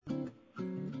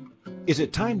Is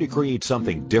it time to create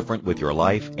something different with your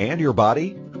life and your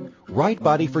body? Right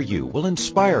Body for You will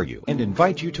inspire you and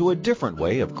invite you to a different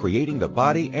way of creating the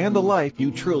body and the life you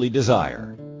truly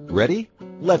desire. Ready?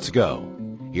 Let's go.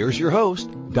 Here's your host,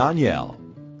 Danielle.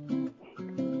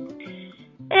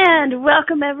 And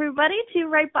welcome everybody to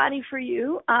Right Body for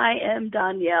You. I am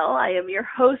Danielle. I am your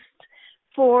host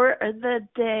for the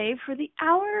day, for the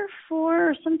hour,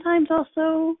 for sometimes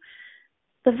also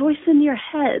the voice in your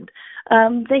head.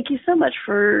 Thank you so much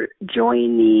for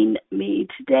joining me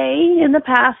today, in the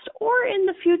past, or in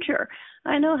the future.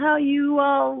 I know how you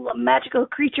all magical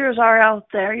creatures are out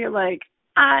there. You're like,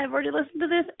 I've already listened to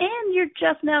this, and you're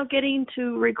just now getting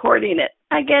to recording it.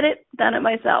 I get it, done it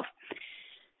myself.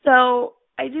 So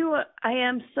I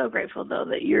am so grateful, though,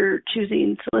 that you're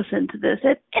choosing to listen to this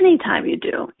at any time you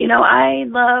do. You know, I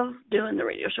love doing the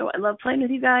radio show. I love playing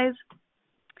with you guys.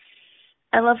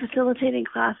 I love facilitating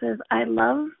classes. I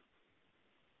love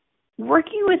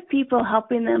working with people,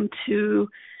 helping them to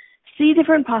see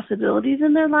different possibilities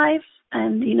in their life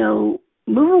and, you know,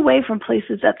 move away from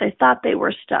places that they thought they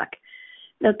were stuck,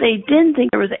 that they didn't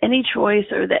think there was any choice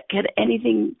or that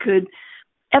anything could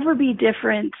ever be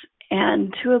different,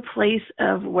 and to a place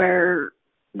of where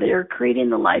they're creating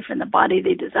the life and the body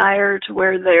they desire, to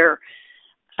where they're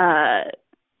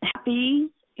happy.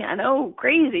 Yeah, I know,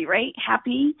 crazy, right?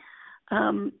 Happy.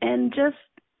 And just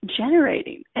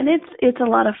generating. And it's a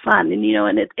lot of fun. And, you know,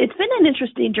 and it's been an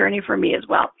interesting journey for me as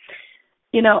well.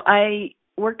 You know, I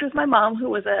worked with my mom, who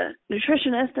was a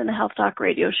nutritionist and a health talk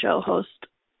radio show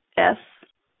hostess,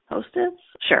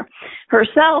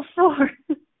 herself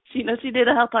she did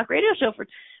a health talk radio show for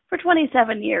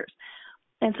 27 years.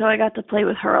 And so I got to play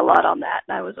with her a lot on that.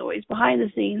 And I was always behind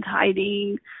the scenes,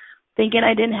 hiding, thinking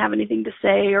I didn't have anything to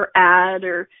say or add,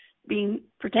 or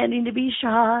pretending to be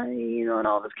shy, you know, and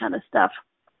all this kind of stuff.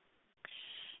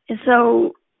 And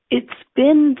so it's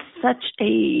been such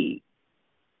a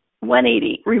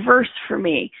 180 reverse for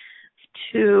me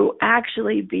to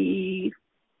actually be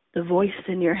the voice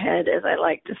in your head, as I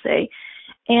like to say,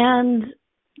 and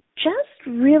just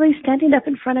really standing up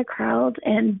in front of crowds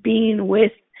and being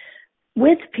with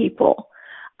people,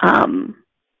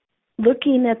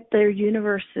 looking at their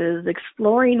universes,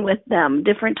 exploring with them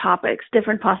different topics,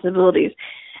 different possibilities,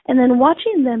 and then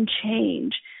watching them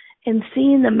change and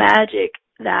seeing the magic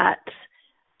that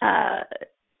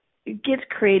gets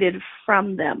created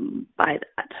from them by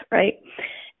that, right?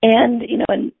 And, you know,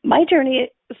 and my journey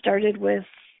started with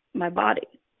my body,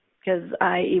 because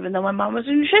even though my mom was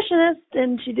a nutritionist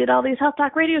and she did all these health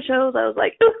talk radio shows, I was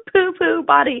like, ooh, poo,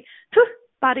 body,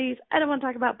 bodies. I don't want to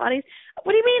talk about bodies.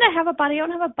 What do you mean I have a body? I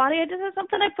don't have a body. I just have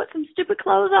something. I put some stupid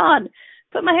clothes on,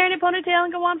 put my hair in a ponytail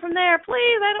and go on from there.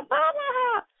 Please, I don't, blah,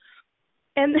 blah.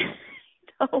 And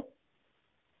so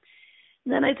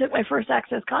then I took my first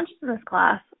Access Consciousness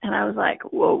class, and I was like,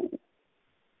 whoa.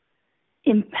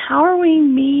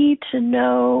 Empowering me to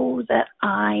know that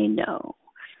I know.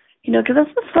 You know, because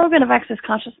that's the slogan of Access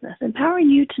Consciousness, empowering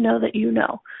you to know that you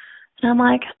know. And I'm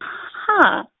like,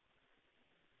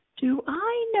 do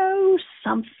I know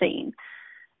something?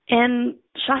 And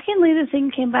shockingly, the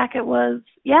thing came back, it was,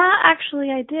 yeah, actually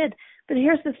I did. But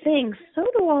here's the thing, so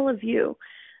do all of you.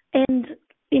 And,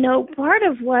 you know, part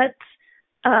of what,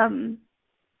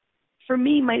 for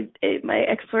me, my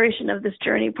exploration of this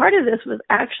journey, part of this was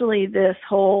actually this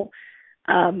whole,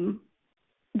 the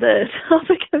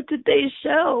topic of today's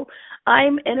show,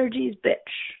 I'm energy's bitch.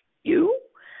 You?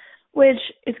 Which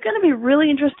is going to be really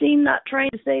interesting, not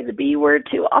trying to say the B word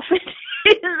too often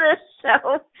in this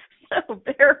show, so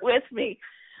bear with me.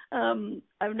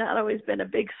 I've not always been a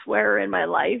big swearer in my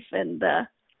life, and the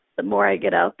more I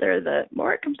get out there, the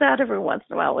more it comes out every once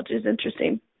in a while, which is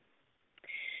interesting.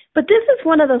 But this is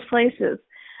one of those places,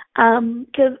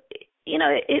 because, you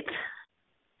know,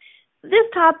 this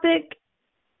topic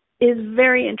is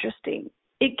very interesting.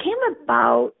 It came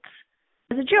about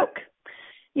as a joke.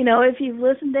 You know, if you've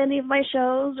listened to any of my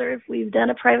shows, or if we've done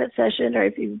a private session, or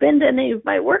if you've been to any of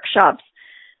my workshops,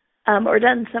 or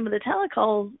done some of the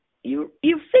telecalls, you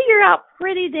figure out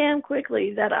pretty damn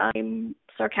quickly that I'm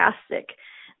sarcastic,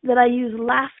 that I use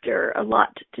laughter a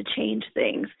lot to change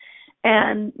things,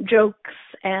 and jokes,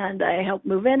 and I help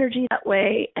move energy that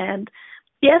way. And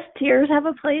yes, tears have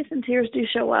a place, and tears do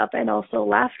show up, and also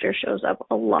laughter shows up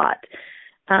a lot.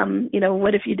 You know,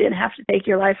 what if you didn't have to take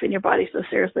your life and your body so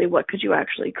seriously? What could you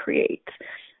actually create?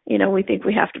 You know, we think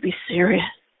we have to be serious.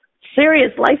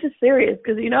 Serious. Life is serious,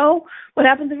 because, you know, what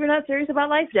happens if you're not serious about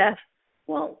life? Death.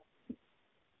 Well,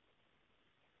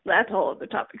 that's a whole other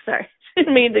topic. Sorry.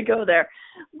 Didn't mean to go there.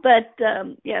 But,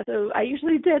 yeah, so I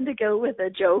usually tend to go with a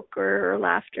joke or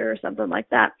laughter or something like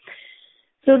that.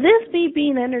 So this me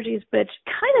being Energy's bitch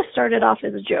kind of started off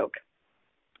as a joke.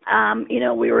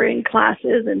 We were in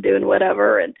classes and doing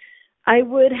whatever, and I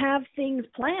would have things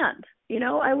planned.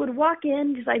 I would walk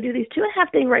in because I do these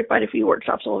 2.5-day Right Body For You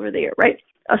workshops all over the year, right?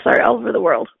 All over the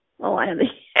world. Well, I am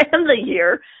the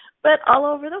year, but all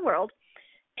over the world.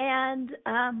 And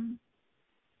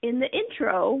in the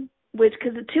intro,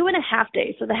 because the 2.5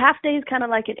 days, so the half day is kind of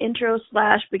like an intro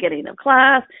 / beginning of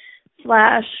class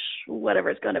 / whatever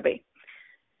it's going to be.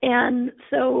 And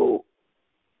so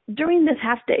during this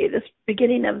half day, this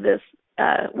beginning of this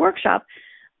workshop,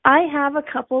 I have a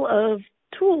couple of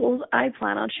tools I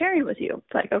plan on sharing with you.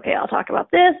 It's like, okay, I'll talk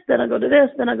about this, then I'll go to this,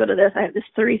 then I'll go to this. I have this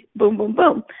 3 boom, boom,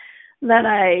 boom that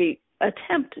I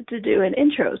attempt to do in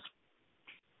intros.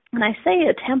 And I say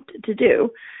attempt to do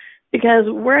because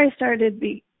where I started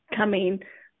becoming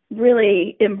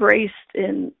really embraced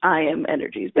in I Am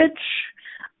Energy's Bitch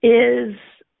is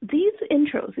these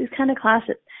intros, these kind of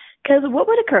classes. Because what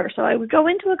would occur? So I would go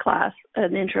into a class,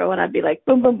 an intro, and I'd be like,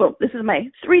 boom, boom, boom. This is my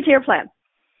 3-tier plan.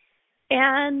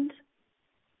 And,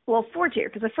 4-tier.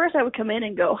 Because at first I would come in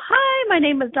and go, hi, my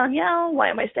name is Danielle. Why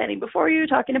am I standing before you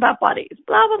talking about bodies?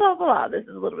 Blah, blah, blah, blah. This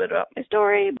is a little bit about my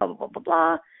story, blah, blah, blah, blah,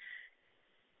 blah.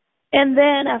 And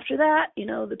then after that,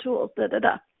 the tools, da, da,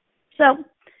 da. So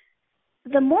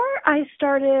the more I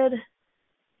started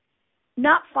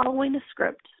not following a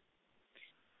script,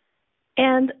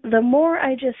 and the more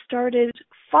I just started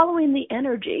following the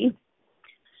energy,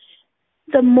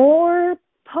 the more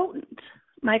potent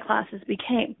my classes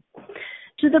became.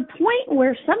 To the point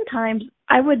where sometimes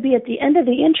I would be at the end of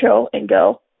the intro and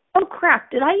go, oh crap,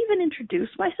 did I even introduce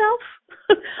myself?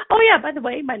 Oh yeah, by the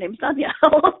way, my name's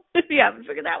Danielle. If you haven't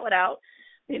figured that one out,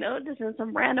 just have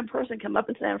some random person come up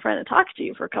and stand in front and talk to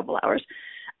you for a couple hours.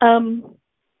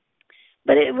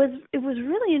 But it was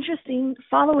really interesting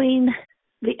following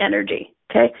the energy,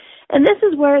 okay? And this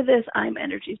is where this I'm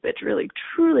Energy's Bitch really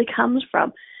truly comes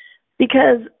from,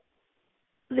 because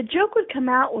the joke would come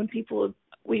out when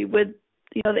we would,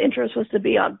 the intro was supposed to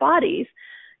be on bodies,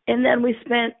 and then we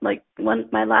spent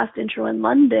my last intro in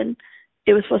London,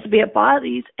 it was supposed to be at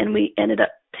bodies, and we ended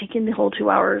up taking the whole 2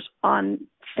 hours on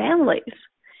families,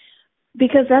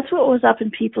 because that's what was up in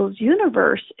people's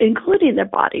universe, including their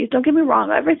bodies. Don't get me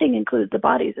wrong, everything includes the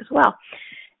bodies as well.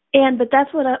 But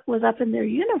that's what was up in their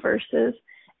universes.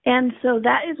 And so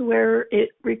that is where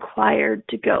it required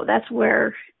to go. That's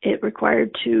where it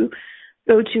required to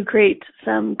go to create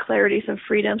some clarity, some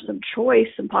freedom, some choice,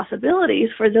 some possibilities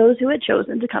for those who had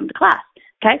chosen to come to class.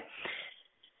 Okay?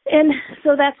 And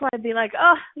so that's why I'd be like,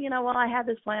 I had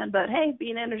this plan, but hey,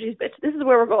 being Energy's Bitch, this is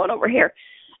where we're going over here.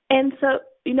 And so,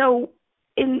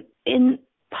 in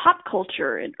pop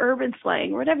culture, in urban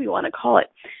slang, whatever you want to call it,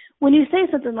 when you say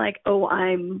something like, oh,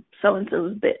 I'm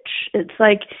so-and-so's bitch, it's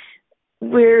like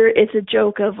it's a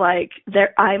joke of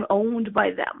I'm owned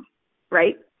by them,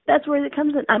 right? That's where it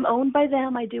comes in. I'm owned by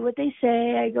them. I do what they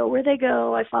say. I go where they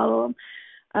go. I follow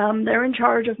them. They're in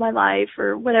charge of my life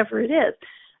or whatever it is.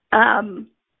 And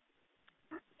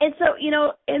so,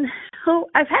 and so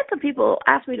I've had some people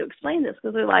ask me to explain this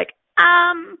because they're like,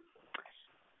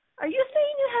 are you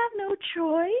saying you have no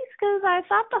choice? Because I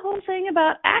thought the whole thing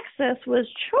about access was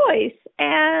choice.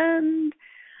 And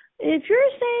if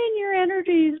you're saying your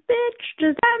Energy's bitch,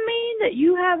 does that mean that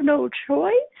you have no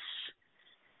choice?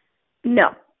 No.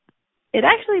 It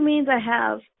actually means I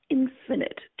have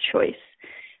infinite choice.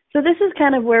 So this is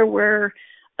kind of where we're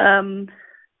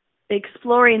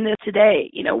exploring this today.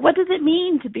 What does it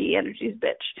mean to be Energy's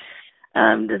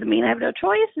bitch? Does it mean I have no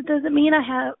choice? Does it mean I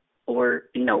have,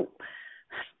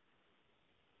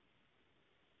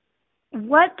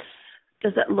 what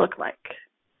does it look like?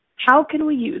 How can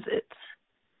we use it?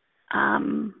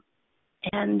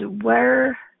 And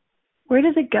where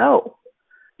does it go?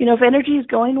 If energy is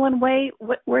going one way,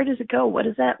 where does it go? What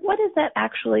is that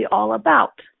actually all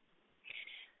about?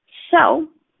 So,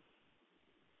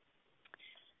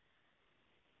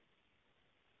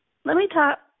 let me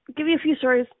give you a few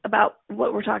stories about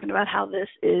what we're talking about, how this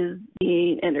is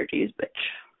being Energy's bitch,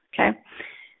 okay?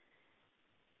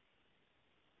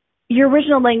 Your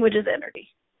original language is energy,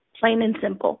 plain and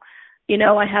simple.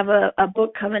 I have a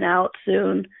book coming out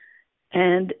soon,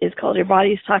 and it's called Your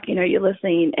Body's Talking, Are You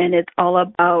Listening? And it's all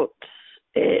about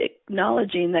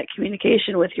acknowledging that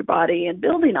communication with your body and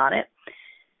building on it.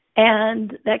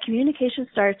 And that communication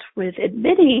starts with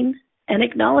admitting and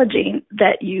acknowledging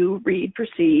that you read,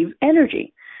 perceive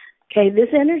energy. Okay, this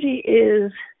energy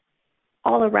is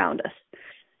all around us.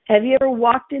 Have you ever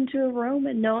walked into a room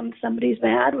and known somebody's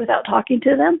mad without talking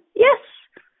to them? Yes.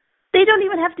 They don't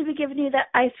even have to be giving you that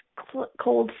ice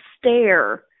cold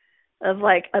stare of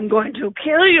I'm going to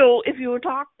kill you if you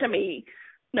talk to me.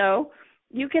 No,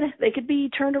 they could be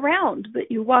turned around,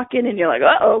 but you walk in and you're like,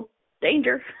 uh-oh,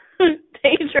 danger,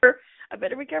 danger. I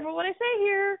better be careful what I say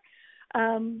here,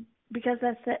 because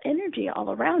that's that energy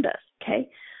all around us, okay?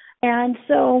 And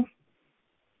so,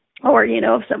 or,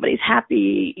 if somebody's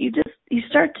happy, you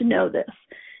start to know this.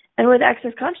 And with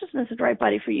Access Consciousness and Right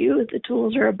Body for You, the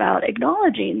tools are about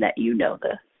acknowledging that you know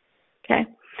this, okay?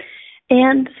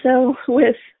 And so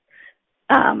with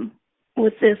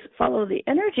this follow the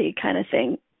energy kind of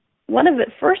thing,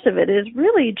 first of it is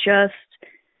really just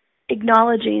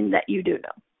acknowledging that you do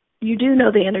know. You do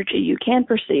know the energy. You can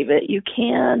perceive it. You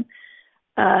can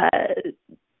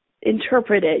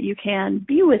interpret it. You can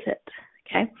be with it,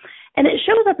 okay? And it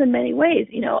shows up in many ways.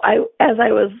 As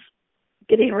I was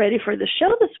getting ready for the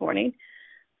show this morning,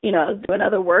 I was doing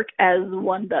other work as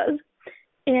one does,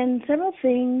 and several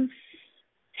things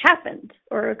happened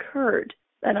or occurred.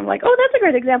 And I'm like, oh, that's a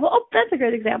great example. Oh, that's a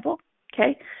great example.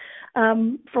 Okay.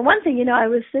 For one thing, I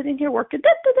was sitting here working,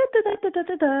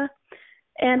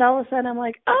 and all of a sudden I'm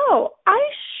like, oh, I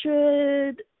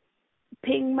should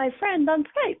ping my friend on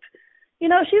Skype. She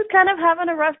was kind of having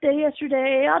a rough day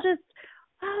yesterday. I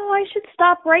should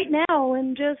stop right now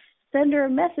and just send her a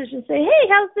message and say, hey,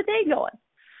 how's the day going?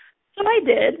 So I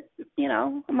did,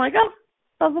 I'm like, oh,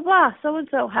 blah, blah, blah,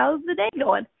 so-and-so, how's the day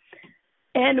going?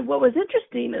 And what was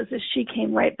interesting is that she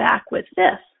came right back with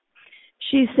this.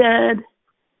 She said,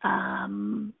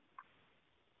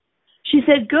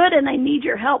 good, and I need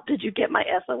your help. Did you get my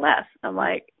SOS? I'm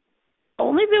like,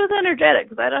 only if it was energetic,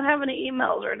 because I don't have any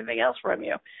emails or anything else from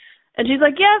you. And she's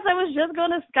like, yes, I was just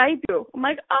going to Skype you. I'm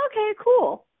like, okay,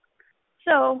 cool.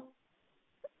 So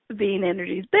being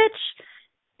energy's bitch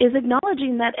is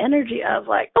acknowledging that energy of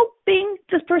like, oh, bing,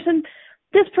 this person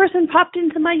popped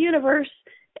into my universe,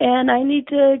 and I need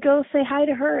to go say hi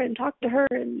to her and talk to her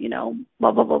and,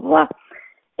 blah, blah, blah, blah.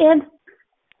 And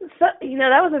so, that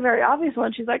was a very obvious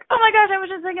one. She's like, oh my gosh, I was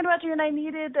just thinking about you and I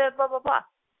needed blah, blah, blah.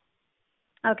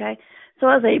 Okay. So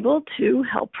I was able to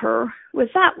help her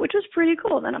with that, which was pretty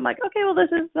cool. Then I'm like, okay, well,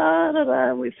 this is,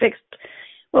 we fixed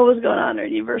what was going on in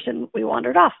the universe and we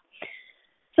wandered off.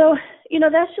 So,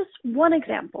 that's just one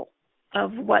example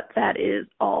of what that is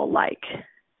all like.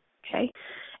 Okay.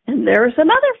 And there are some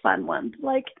other fun ones,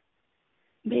 like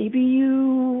maybe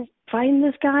you find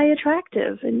this guy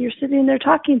attractive and you're sitting there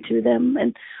talking to them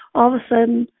and all of a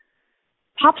sudden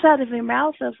pops out of your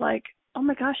mouth of like, oh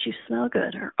my gosh, you smell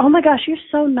good, or oh my gosh, you're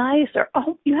so nice, or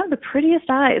oh, you have the prettiest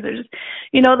eyes, or just,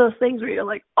 those things where you're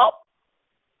like, oh,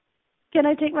 can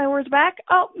I take my words back?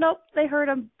 Oh, nope, they heard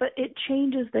them, but it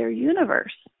changes their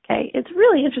universe, okay? It's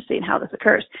really interesting how this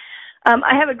occurs.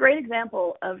 I have a great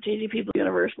example of J.G. People's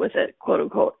universe with a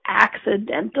quote-unquote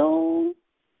accidental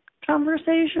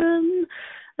conversation,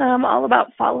 all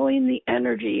about following the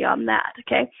energy on that,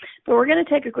 okay? But we're going to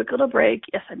take a quick little break.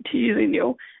 Yes, I'm teasing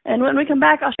you. And when we come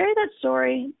back, I'll share you that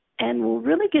story, and we'll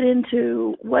really get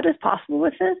into what is possible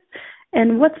with this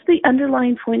and what's the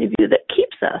underlying point of view that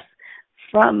keeps us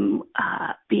from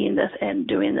being this and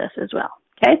doing this as well,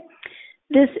 okay?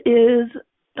 This is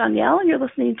Danielle, and you're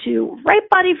listening to Right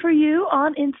Body for You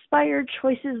on Inspired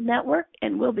Choices Network,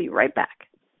 and we'll be right back.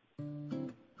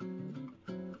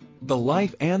 The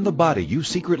life and the body you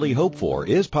secretly hope for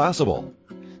is possible.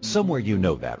 Somewhere you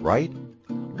know that, right?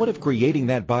 What if creating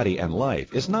that body and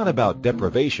life is not about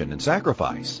deprivation and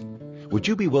sacrifice? Would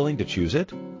you be willing to choose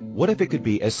it? What if it could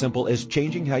be as simple as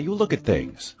changing how you look at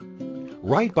things?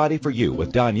 Right Body for You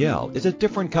with Danielle is a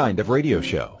different kind of radio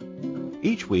show.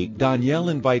 Each week, Danielle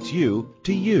invites you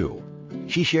to you.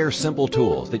 She shares simple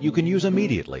tools that you can use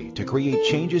immediately to create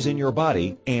changes in your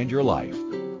body and your life.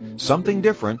 Something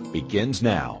different begins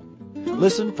now.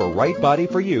 Listen for Right Body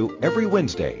for You every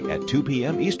Wednesday at 2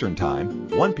 p.m. Eastern Time,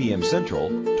 1 p.m. Central,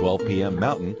 12 p.m.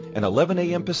 Mountain, and 11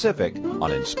 a.m. Pacific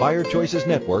on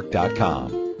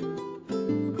InspiredChoicesNetwork.com.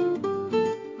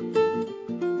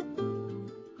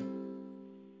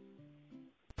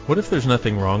 What if there's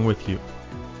nothing wrong with you?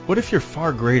 What if you're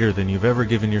far greater than you've ever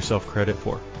given yourself credit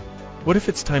for? What if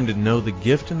it's time to know the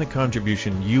gift and the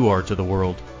contribution you are to the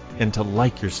world and to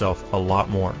like yourself a lot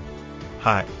more?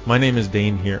 Hi, my name is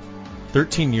Dane here.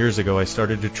 13 years ago, I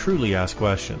started to truly ask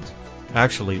questions.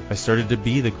 Actually, I started to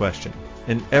be the question,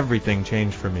 and everything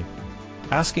changed for me.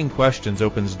 Asking questions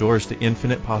opens doors to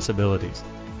infinite possibilities.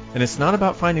 And it's not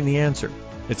about finding the answer.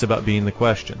 It's about being the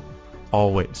question.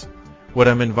 Always. What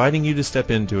I'm inviting you to step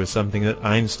into is something that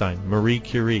Einstein, Marie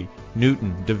Curie,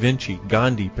 Newton, Da Vinci,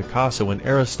 Gandhi, Picasso, and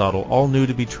Aristotle all knew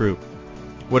to be true.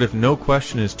 What if no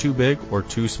question is too big or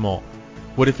too small?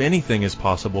 What if anything is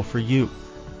possible for you?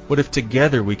 What if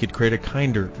together we could create a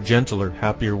kinder, gentler,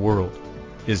 happier world?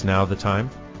 Is now the time?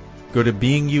 Go to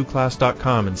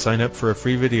beingyouclass.com and sign up for a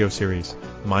free video series,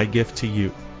 My Gift to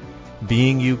You.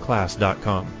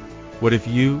 beingyouclass.com. What if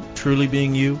you, truly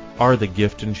being you, are the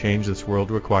gift and change this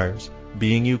world requires?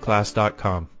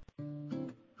 beingyouclass.com.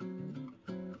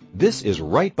 This is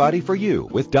Right Body for You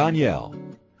with Danielle.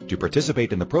 To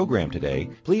participate in the program today,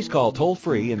 please call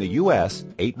toll-free in the U.S.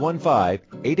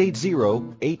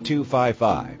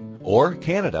 815-880-8255 or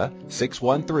Canada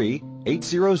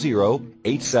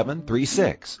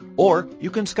 613-800-8736. Or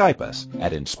you can Skype us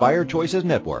at Inspired Choices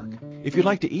Network. If you'd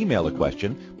like to email a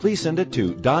question, please send it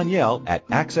to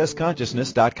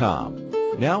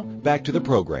Danielle@accessconsciousness.com. Now, back to the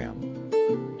program.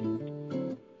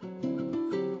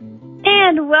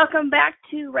 And welcome back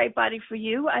to Right Body for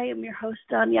You. I am your host,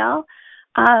 Danielle.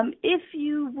 If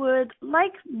you would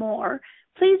like more,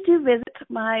 please do visit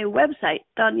my website,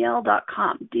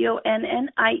 Danielle.com,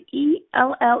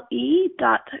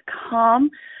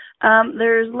 DONNIELLE.com.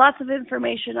 There's lots of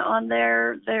information on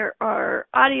there. There are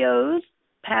audios,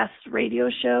 past radio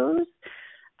shows,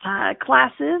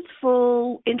 classes,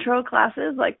 full intro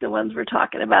classes like the ones we're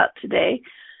talking about today,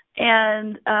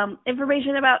 and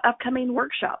information about upcoming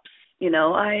workshops. You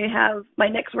know, I have my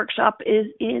next workshop is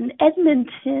in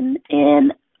Edmonton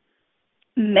in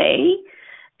May,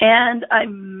 and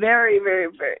I'm very, very,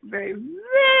 very, very,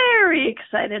 very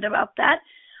excited about that.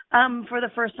 For the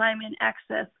first time in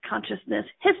Access Consciousness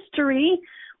history,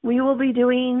 we will be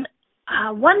doing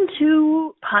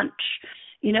 1-2 punch.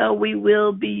 You know, we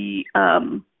will be,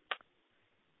 I'll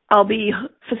be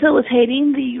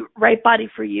facilitating the Right Body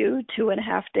for You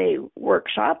 2.5-day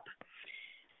workshop.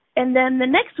 And then the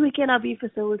next weekend, I'll be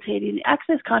facilitating the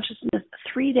Access Consciousness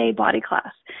 3-day body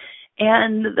class.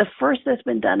 And the first that's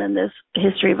been done in this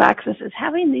history of Access is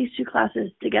having these two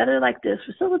classes together like this,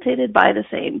 facilitated by the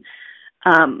same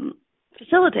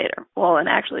facilitator. Well, and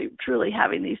actually truly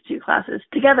having these two classes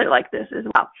together like this as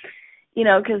well. You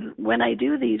know, because when I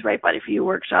do these Right Body for You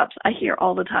workshops, I hear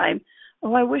all the time,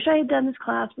 oh, I wish I had done this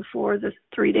class before this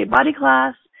 3-day body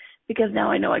class, because now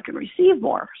I know I can receive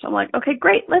more. So I'm like, okay,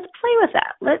 great, let's play with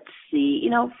that. Let's see, you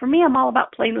know, for me, I'm all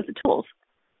about playing with the tools.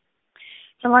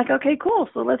 So I'm like, okay, cool.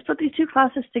 So let's put these two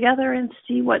classes together and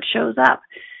see what shows up.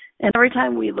 And every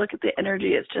time we look at the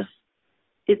energy,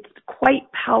 it's quite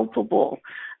palpable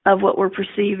of what we're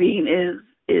perceiving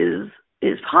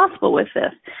is possible with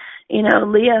this. You know,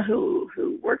 Leah, who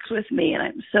works with me, and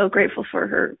I'm so grateful for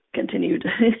her continued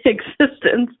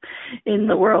existence in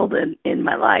the world and in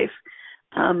my life.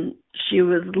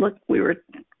 We were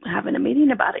having a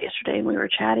meeting about it yesterday, and we were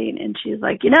chatting, and she's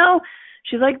like,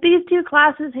 these two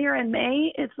classes here in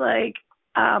May, it's like,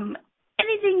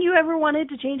 anything you ever wanted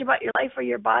to change about your life or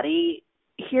your body,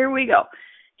 here we go.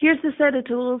 Here's the set of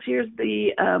tools, here's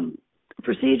the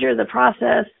procedure, the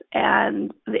process,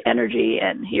 and the energy,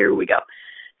 and here we go.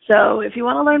 So if you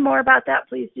want to learn more about that,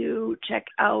 please do check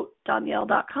out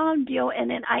Danielle.com,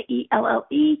 DONNIELLE.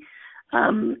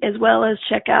 As well as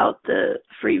check out the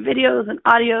free videos and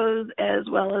audios, as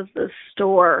well as the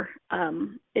store,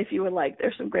 if you would like.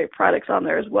 There's some great products on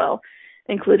there as well,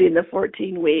 including the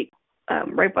 14-week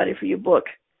Right Body for You book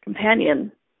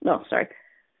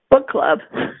club,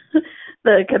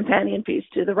 the companion piece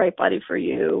to the Right Body for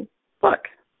You book,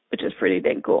 which is pretty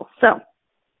dang cool. So,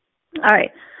 all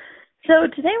right. So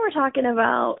today we're talking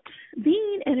about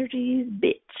being energy's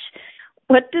bitch.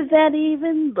 What does that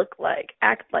even look like,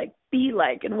 act like, be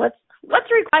like, and what's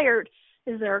required?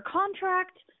 Is there a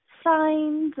contract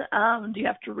signed? Do you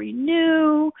have to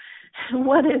renew?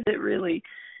 What is it really?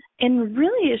 And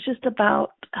really it's just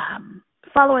about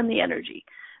following the energy,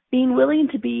 being willing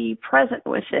to be present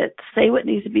with it, say what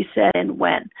needs to be said and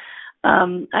when.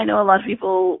 I know a lot of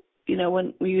people, you know,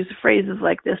 when we use phrases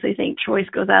like this, they think choice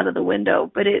goes out of the window,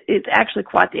 but it's actually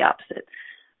quite the opposite.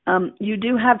 You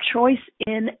do have choice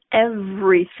in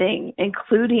everything,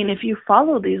 including if you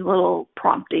follow these little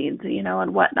promptings, you know,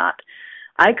 and whatnot.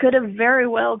 I could have very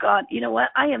well gone, you know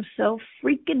what, I am so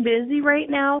freaking busy right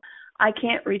now, I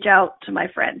can't reach out to my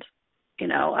friend. You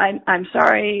know, I'm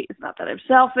sorry, it's not that I'm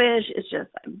selfish, it's just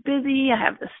I'm busy, I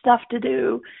have this stuff to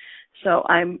do, so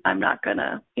I'm not going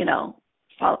to, you know,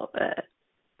 follow the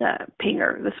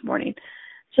pinger this morning.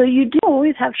 So you do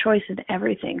always have choice in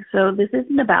everything. So this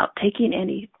isn't about taking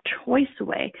any choice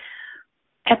away.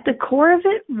 At the core of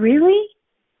it, really,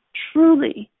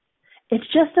 truly, it's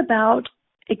just about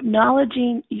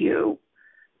acknowledging you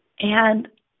and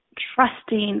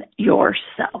trusting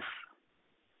yourself.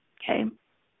 Okay?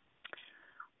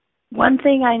 One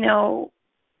thing I know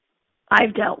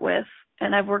I've dealt with,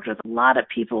 and I've worked with a lot of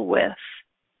people with,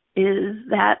 is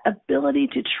that ability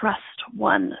to trust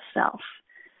oneself.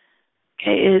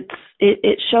 Okay,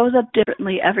 it shows up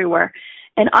differently everywhere.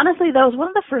 And honestly, that was one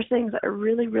of the first things I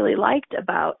really, really liked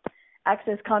about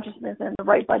Access Consciousness and the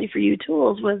Right Body for You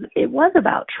tools was it was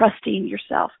about trusting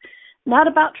yourself, not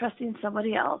about trusting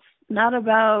somebody else, not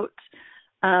about,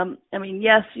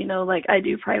 yes, like I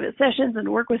do private sessions and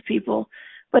work with people,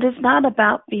 but it's not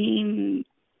about being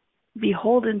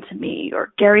beholden to me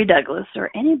or Gary Douglas or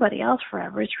anybody else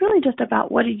forever. It's really just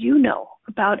about what do you know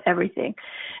about everything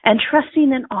and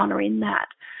trusting and honoring that.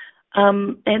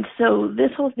 And so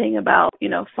this whole thing about,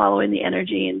 following the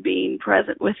energy and being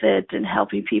present with it and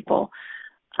helping people,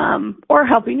 or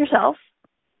helping yourself,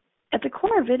 at the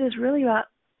core of it is really about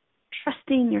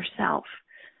trusting yourself.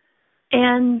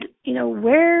 And,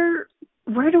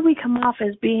 where do we come off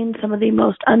as being some of the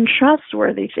most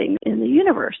untrustworthy things in the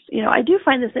universe? I do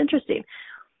find this interesting.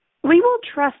 We will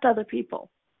trust other people.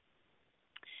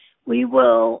 We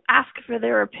will ask for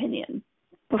their opinion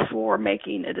before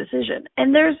making a decision.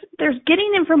 And there's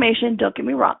getting information, don't get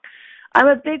me wrong. I'm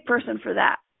a big person for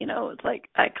that. It's like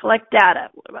I collect data.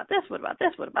 What about this? What about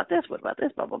this? What about this? What about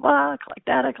this? Blah, blah, blah. Collect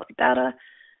data.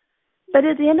 But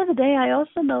at the end of the day, I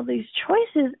also know these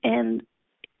choices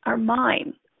are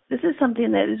mine. This is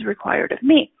something that is required of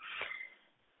me.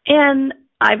 And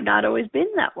I've not always been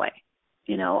that way.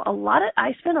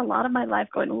 I spent a lot of my life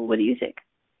going, well, what do you think?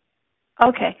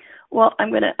 Okay, well,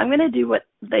 I'm gonna do what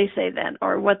they say then,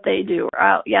 or what they do,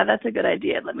 or yeah, that's a good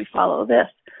idea. Let me follow this.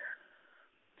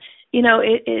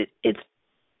 It's,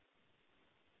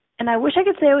 and I wish I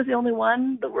could say I was the only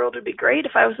one. The world would be great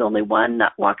if I was the only one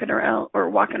not walking around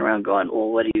going, well,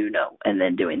 what do you know, and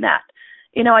then doing that.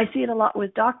 I see it a lot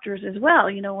with doctors as well.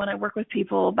 When I work with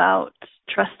people about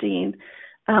trusting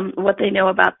what they know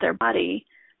about their body.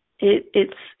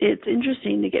 It's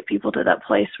interesting to get people to that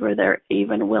place where they're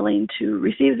even willing to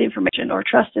receive the information or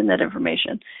trust in that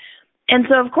information. And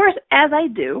so, of course, as I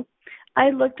do,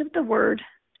 I looked at the word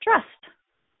trust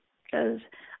because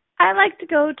I like to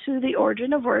go to the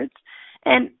origin of words.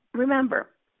 And remember,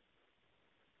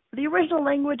 the original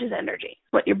language is energy.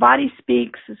 What your body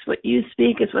speaks is what you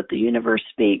speak, is what the universe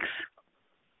speaks.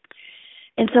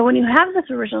 And so when you have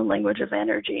this original language of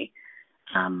energy,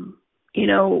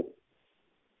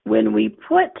 when we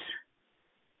put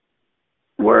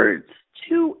words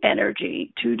to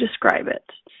energy to describe it,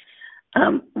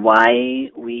 why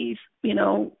we,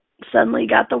 suddenly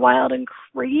got the wild and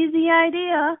crazy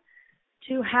idea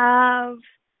to have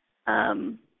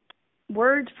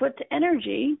words put to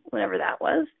energy, whatever that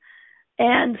was.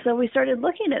 And so we started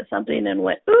looking at something and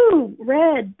went, ooh,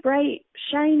 red, bright,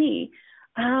 shiny,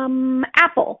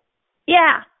 apple.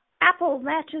 Yeah. Apple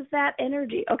matches that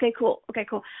energy. Okay, cool.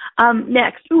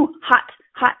 Next, ooh,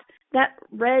 hot. That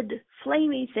red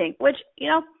flamey thing, which,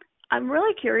 I'm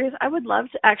really curious. I would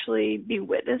love to actually be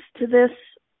witness to this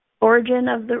origin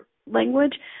of the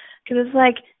language, because it's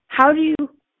like, how do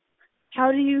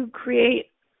you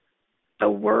create a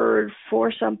word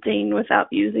for something without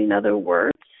using other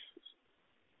words?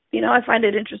 I find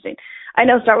it interesting. I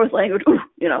know Star Wars language, ooh,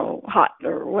 hot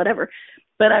or whatever,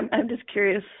 but I'm just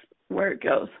curious where it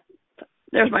goes.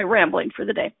 There's my rambling for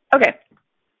the day. Okay.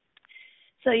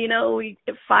 So,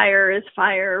 fire is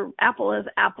fire, apple is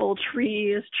apple,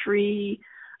 tree is tree,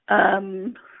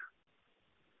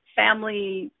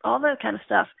 family, all that kind of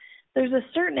stuff. There's a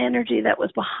certain energy that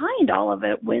was behind all of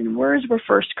it when words were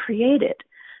first created.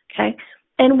 Okay.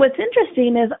 And what's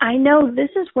interesting is I know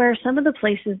this is where some of the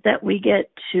places that we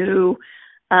get to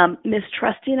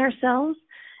mistrusting ourselves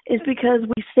is because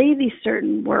we say these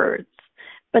certain words,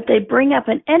 but they bring up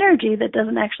an energy that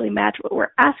doesn't actually match what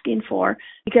we're asking for,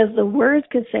 because the words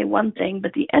could say one thing,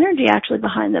 but the energy actually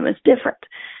behind them is different,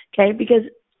 okay? Because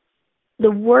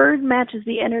the word matches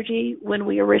the energy when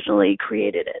we originally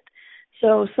created it.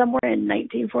 So somewhere in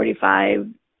 1945,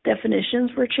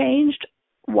 definitions were changed.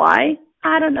 Why?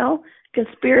 I don't know.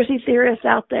 Conspiracy theorists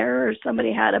out there, or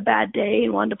somebody had a bad day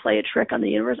and wanted to play a trick on the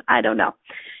universe. I don't know.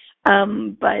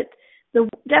 But the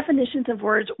definitions of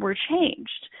words were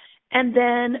changed. And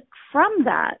then from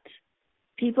that,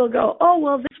 people go, oh,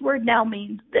 well, this word now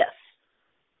means this.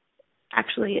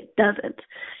 Actually, it doesn't,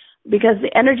 because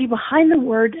the energy behind the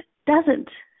word doesn't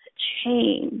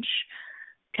change,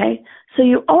 okay? So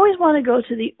you always want to go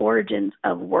to the origins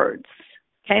of words,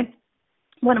 okay?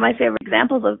 One of my favorite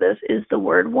examples of this is the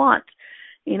word want.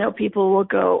 People will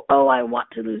go, oh, I want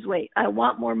to lose weight. I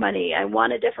want more money. I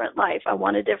want a different life. I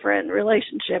want a different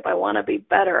relationship. I want to be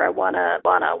better. I wanna,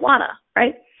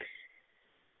 right?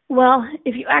 Well,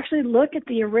 if you actually look at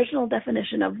the original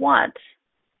definition of want,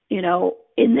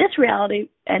 in this reality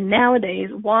and nowadays,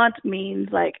 want means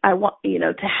like I want,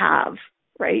 to have,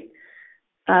 right?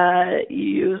 You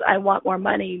use I want more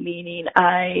money, meaning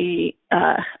I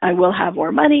will have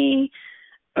more money.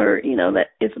 or, that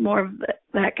it's more of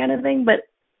that kind of thing. But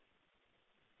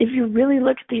if you really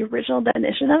look at the original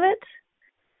definition of it,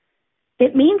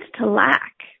 it means to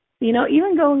lack.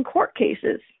 Even go in court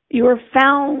cases, you were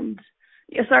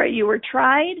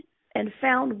tried and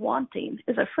found wanting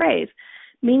is a phrase,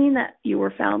 meaning that you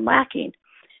were found lacking.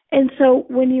 And so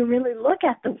when you really look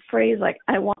at the phrase like,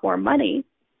 I want more money,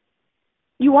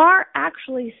 you are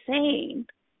actually saying,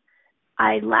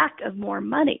 I lack of more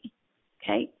money.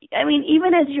 Okay? I mean,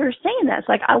 even as you're saying that, it's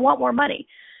like, I want more money.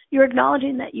 You're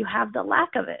acknowledging that you have the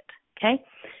lack of it. Okay?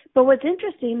 But what's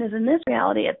interesting is in this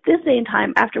reality, at this day and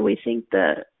time, after we think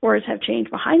the words have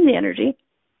changed behind the energy,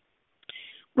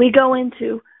 we go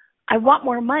into, I want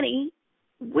more money.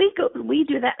 We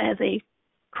do that as a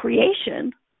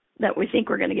creation that we think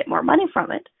we're going to get more money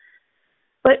from it.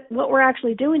 But what we're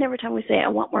actually doing every time we say, I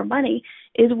want more money,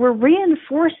 is we're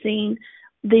reinforcing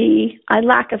the I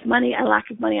lack of money, I lack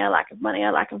of money, I lack of money,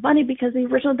 I lack of money, because the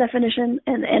original definition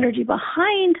and the energy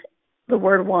behind the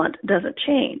word want doesn't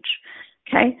change.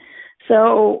 Okay?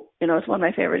 So, it's one of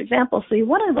my favorite examples. So you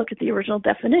want to look at the original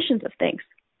definitions of things.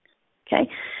 Okay?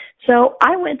 So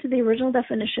I went to the original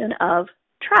definition of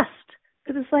trust,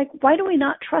 because it's like, why do we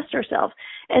not trust ourselves?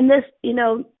 And this,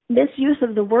 misuse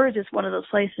of the words is one of those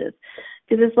places.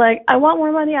 Because it's like, I want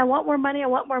more money, I want more money, I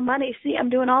want more money. See, I'm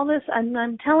doing all this, and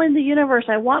I'm telling the universe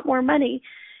I want more money.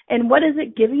 And what is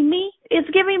it giving me? It's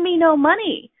giving me no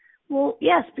money. Well,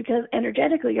 yes, because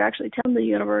energetically you're actually telling the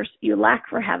universe you lack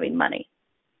for having money.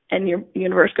 And your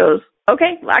universe goes,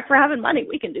 okay, lack for having money,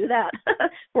 we can do that.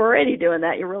 We're already doing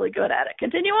that. You're really good at it.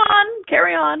 Continue on,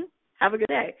 carry on, have a good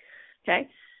day. Okay?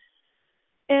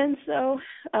 And so,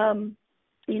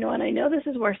 and I know this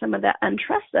is where some of that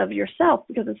untrust of yourself,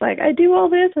 because it's like, I do all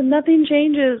this and nothing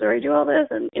changes, or I do all this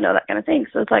and, that kind of thing.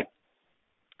 So it's like,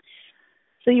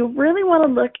 so you really want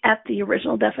to look at the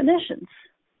original definitions.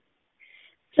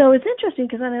 So it's interesting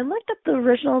because when I looked at the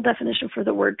original definition for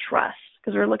the word trust,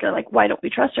 because we're looking at like, why don't we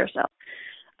trust ourselves?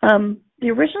 The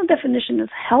original definition is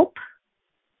help,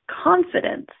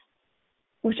 confidence,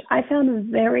 which I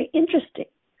found very interesting.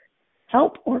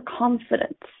 Help or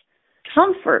confidence,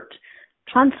 comfort,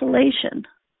 consolation,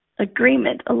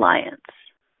 agreement, alliance.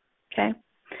 Okay?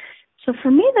 So for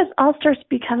me, this all starts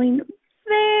becoming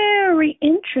very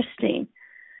interesting.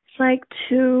 It's like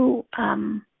to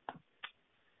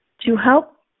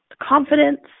help,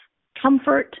 confidence,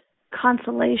 comfort,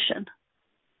 consolation.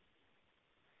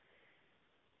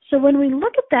 So when we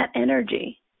look at that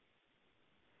energy,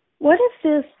 what if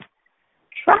this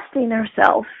trusting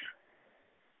ourselves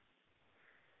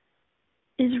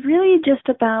is really just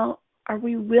about, are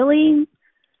we willing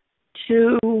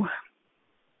to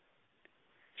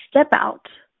step out?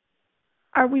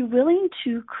 Are we willing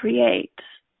to create?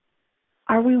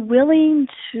 Are we willing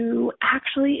to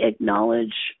actually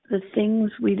acknowledge the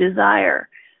things we desire?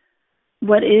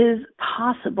 What is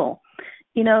possible?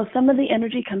 Some of the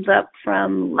energy comes up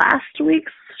from last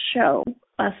week's show,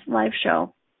 live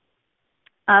show,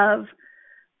 of,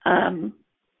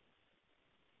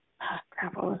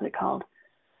 what was it called?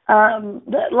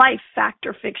 The Life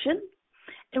Factor Fiction.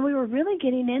 And we were really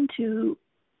getting into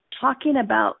talking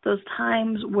about those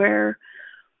times where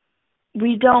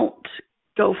we don't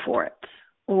go for it,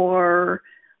 or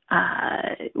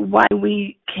why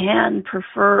we can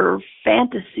prefer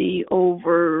fantasy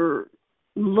over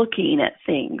looking at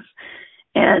things.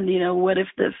 And, what if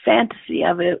the fantasy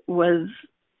of it was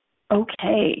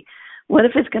okay? What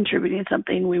if it's contributing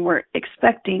something we weren't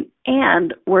expecting,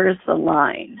 and where's the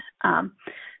line?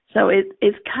 So it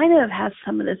kind of has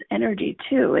some of this energy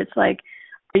too. It's like,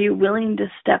 are you willing to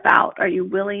step out? Are you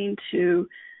willing to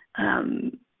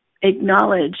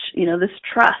acknowledge, this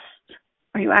trust?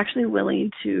 Are you actually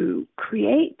willing to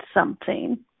create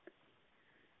something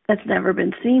that's never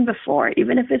been seen before,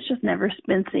 even if it's just never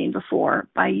been seen before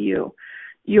by you,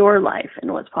 your life,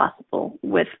 and what's possible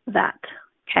with that?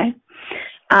 Okay?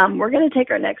 We're going to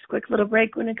take our next quick little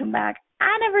break. When we come back,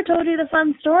 I never told you the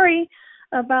fun story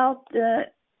about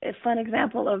a fun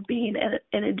example of being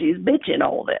energy's bitch in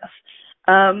all this.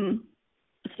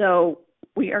 So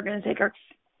we are going to take our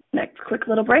next quick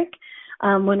little break.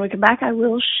 When we come back, I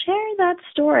will share that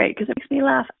story because it makes me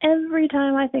laugh every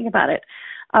time I think about it.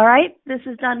 All right, this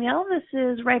is Danielle. This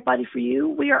is Right Body for You.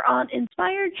 We are on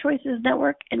Inspired Choices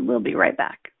Network, and we'll be right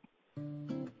back.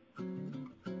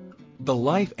 The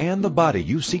life and the body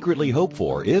you secretly hope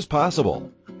for is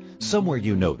possible. Somewhere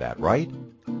you know that, right?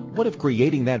 What if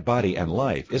creating that body and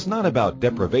life is not about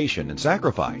deprivation and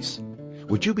sacrifice?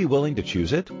 Would you be willing to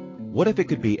choose it? What if it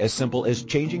could be as simple as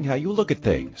changing how you look at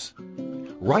things?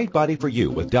 Right Body for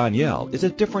You with Danielle is a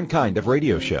different kind of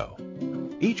radio show.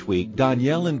 Each week,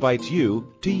 Danielle invites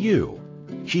you to you.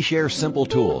 She shares simple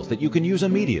tools that you can use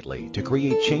immediately to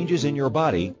create changes in your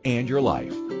body and your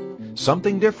life.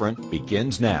 Something different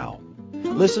begins now.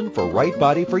 Listen for Right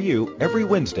Body for You every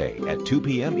Wednesday at 2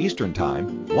 p.m. Eastern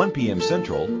Time, 1 p.m.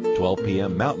 Central, 12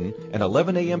 p.m. Mountain, and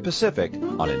 11 a.m. Pacific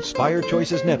on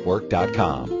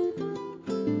InspiredChoicesNetwork.com.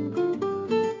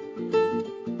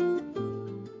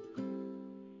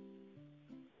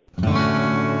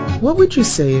 What would you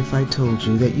say if I told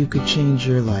you that you could change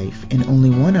your life in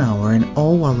only 1 hour and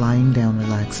all while lying down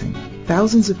relaxing?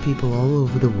 Thousands of people all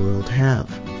over the world have.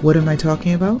 What am I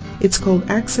talking about? It's called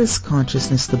Access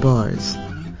Consciousness, the bars.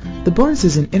 The bars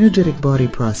is an energetic body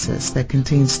process that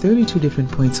contains 32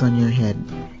 different points on your head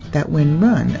that when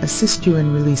run assist you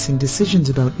in releasing decisions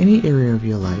about any area of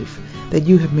your life that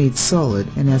you have made solid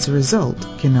and as a result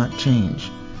cannot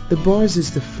change. The bars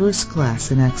is the first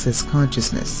class in Access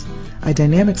Consciousness, a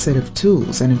dynamic set of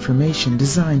tools and information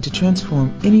designed to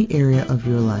transform any area of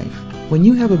your life. When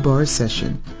you have a bars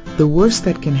session, the worst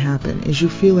that can happen is you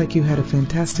feel like you had a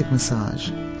fantastic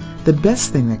massage. The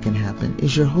best thing that can happen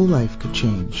is your whole life could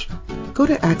change. Go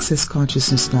to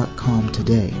accessconsciousness.com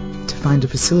today to find a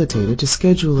facilitator to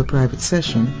schedule a private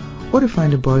session or to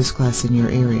find a bars class in your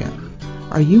area.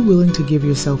 Are you willing to give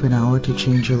yourself an hour to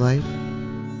change your life?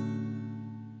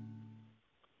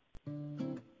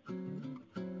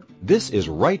 This is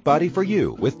Right Body for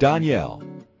You with Danielle.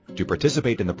 To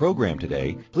participate in the program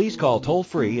today, please call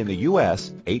toll-free in the U.S.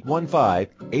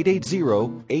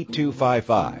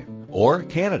 815-880-8255 or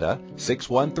Canada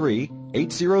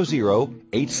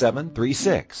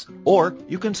 613-800-8736. Or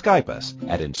you can Skype us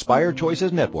at Inspired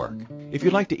Choices Network. If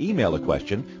you'd like to email a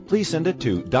question, please send it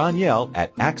to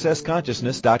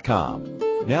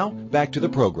Danielle@accessconsciousness.com. Now, back to the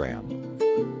program.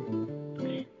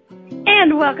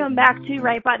 And welcome back to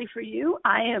Right Body for You.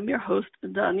 I am your host,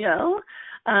 Danielle.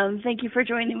 Thank you for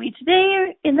joining me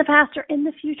today, in the past or in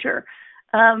the future.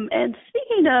 And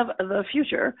speaking of the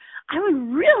future, I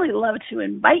would really love to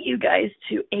invite you guys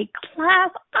to a class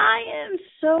I am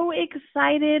so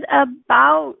excited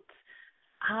about.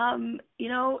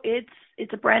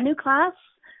 It's a brand new class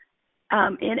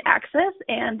in Access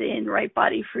and in Right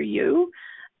Body for You.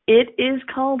 It is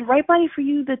called Right Body for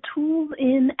You, the Tools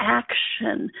in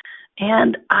Action.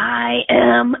 And I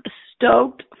am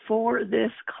stoked for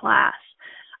this class.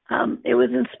 It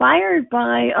was inspired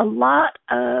by a lot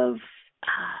of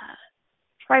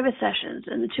private sessions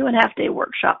and the 2.5-day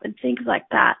workshop and things like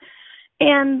that.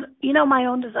 And, my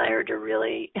own desire to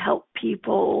really help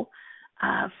people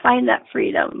find that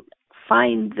freedom,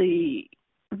 find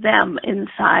them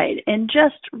inside, and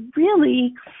just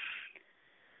really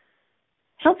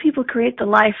help people create the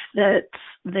life that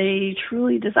they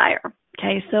truly desire.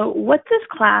 Okay, so what this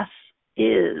class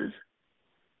is,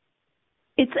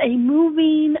 it's a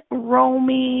moving,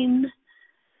 roaming,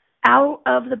 out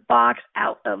of the box,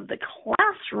 out of the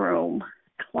classroom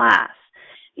class.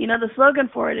 The slogan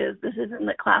for it is, this isn't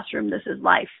the classroom, this is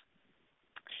life.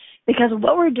 Because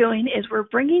what we're doing is we're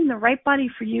bringing the Right Body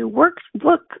for You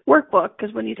workbook,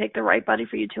 because when you take the Right Body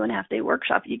for You 2.5-day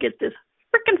workshop, you get this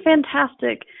freaking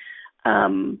fantastic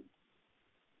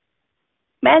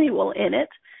manual in it,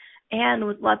 and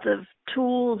with lots of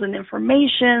tools and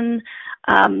information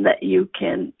that you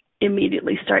can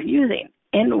immediately start using.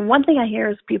 And one thing I hear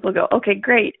is people go, okay,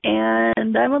 great,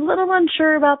 and I'm a little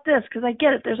unsure about this, because I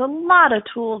get it. There's a lot of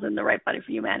tools in the Right Body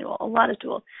for You manual, a lot of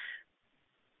tools.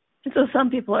 And so some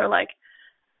people are like,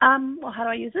 well, how do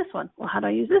I use this one? Well, how do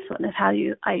I use this one? And how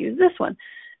do I use this one?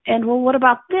 And, well, what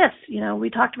about this? We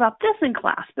talked about this in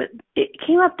class, but it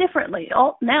came up differently.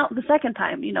 Now, the second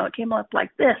time, it came up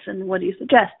like this, and what do you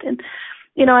suggest? And,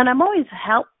 and I'm always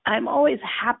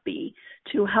happy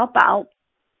to help out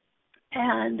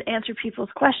and answer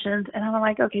people's questions. And I'm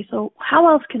like, okay, so how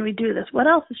else can we do this? What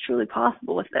else is truly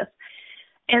possible with this?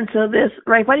 And so this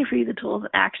Right Body for You, the Tools in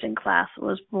Action class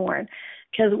was born,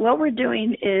 because what we're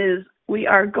doing is we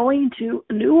are going to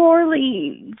New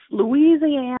Orleans,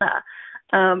 Louisiana,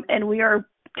 and we are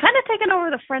kind of taking over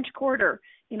the French Quarter.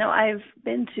 I've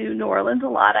been to New Orleans a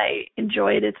lot. I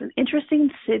enjoy it. It's an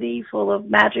interesting city full of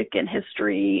magic and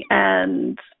history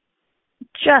and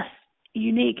just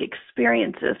unique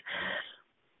experiences.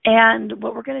 And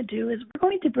what we're going to do is we're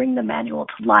going to bring the manual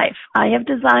to life. I have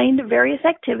designed various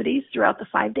activities throughout the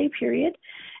 5-day period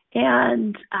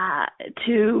and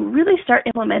to really start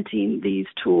implementing these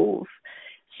tools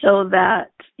so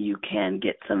that you can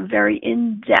get some very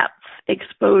in-depth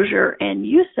exposure and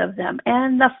use of them.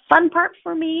 And the fun part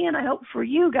for me, and I hope for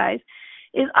you guys,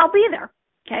 is I'll be there,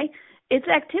 okay? It's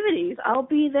activities. I'll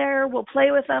be there. We'll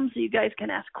play with them so you guys can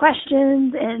ask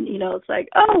questions. And, it's like,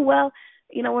 oh, well,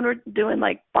 when we're doing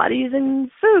like bodies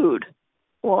and food,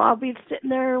 well, I'll be sitting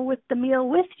there with the meal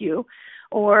with you,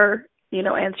 or,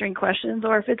 answering questions,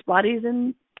 or if it's bodies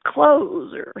and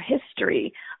clothes or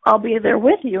history, I'll be there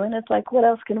with you. And it's like, what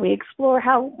else can we explore?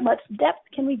 How much depth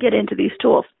can we get into these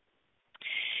tools?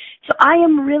 So I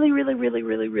am really, really, really,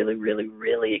 really, really, really,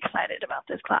 really excited about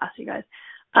this class, you guys.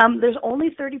 There's only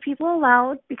 30 people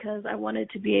allowed because I wanted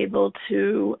to be able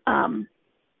to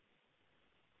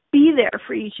be there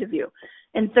for each of you.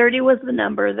 And 30 was the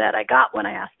number that I got when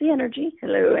I asked the energy.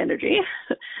 Hello, energy.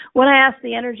 When I asked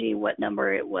the energy what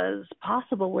number it was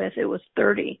possible with, it was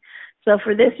 30. So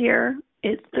for this year,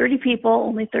 it's 30 people,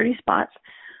 only 30 spots.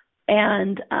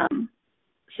 And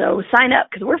so sign up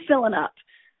because we're filling up.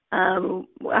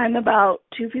 I'm about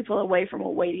 2 people away from a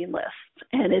waiting list,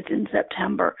 and it's in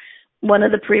September. One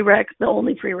of the the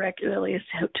only prereq really is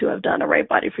to have done a Right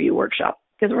Body for You workshop,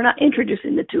 because we're not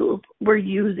introducing the tools, we're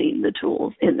using the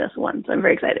tools in this one. So I'm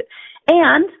very excited.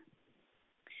 And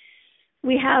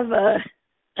we have a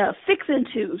Fix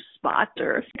Into spot,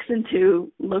 or a Fix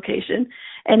Into location.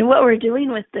 And what we're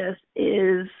doing with this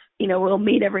is, we'll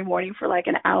meet every morning for like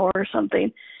an hour or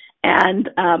something, and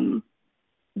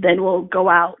then we'll go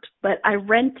out. But I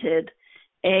rented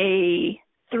a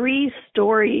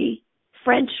 3-story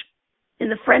in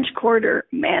the French Quarter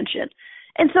mansion.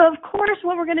 And so, of course,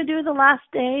 what we're going to do the last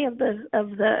day of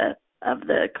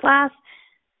the class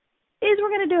is we're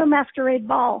going to do a masquerade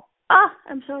ball.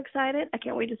 I'm so excited. I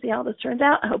can't wait to see how this turns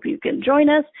out. I hope you can join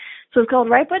us. So it's called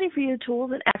Right Body for You,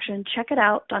 Tools in Action. Check it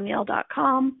out,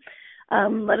 Danielle.com.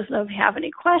 Let us know if you have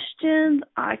any questions.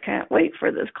 I can't wait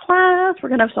for this class. We're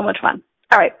going to have so much fun.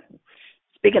 All right.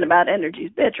 Speaking about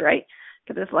energy's bitch, right?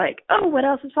 Because it's like, what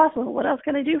else is possible? What else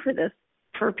can I do for this,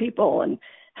 for people? And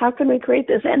how can we create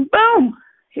this? And boom,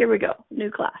 here we go,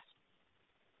 new class.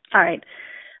 All right.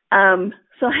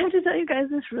 So I have to tell you guys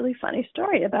this really funny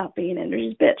story about being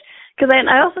energy's bitch, because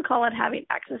I also call it having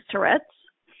access Tourette's.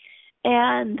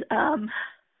 And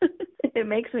it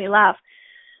makes me laugh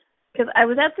because I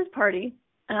was at this party.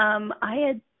 I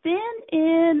had been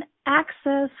in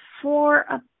Access for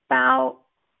about,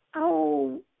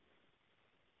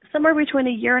 somewhere between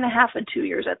 1.5 years and 2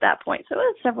 years at that point. So it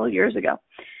was several years ago.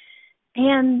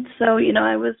 And so,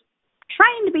 I was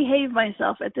trying to behave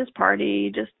myself at this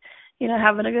party, just,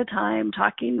 having a good time,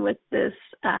 talking with this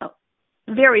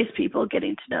various people,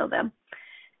 getting to know them.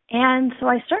 And so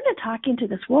I started talking to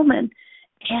this woman,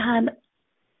 and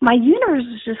my universe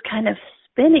was just kind of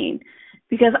spinning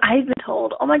because I've been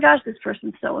told, oh my gosh, this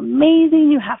person's so amazing,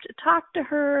 you have to talk to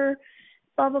her,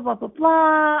 blah, blah, blah, blah,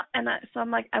 blah. And so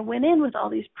I'm like, I went in with all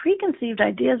these preconceived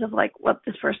ideas of like what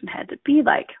this person had to be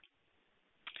like.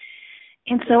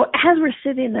 And so as we're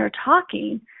sitting there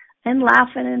talking and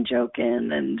laughing and joking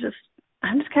and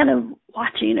I'm just kind of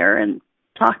watching her and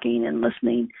talking and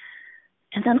listening.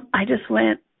 And then I just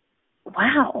went,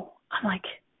 wow. I'm like,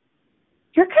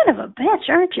 you're kind of a bitch,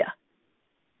 aren't you?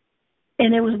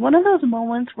 And it was one of those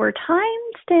moments where time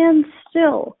stands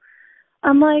still.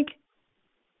 I'm like,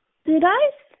 did I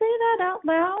say that out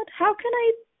loud? How can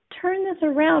I turn this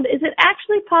around? Is it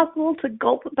actually possible to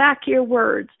gulp back your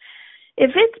words?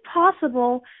 If it's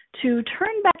possible to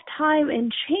turn back time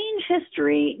and change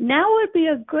history, now would be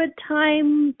a good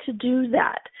time to do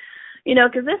that.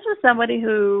 Because this was somebody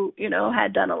who,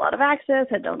 had done a lot of access,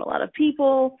 had done a lot of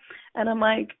people. And I'm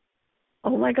like,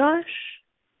 oh my gosh,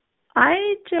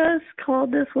 I just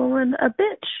called this woman a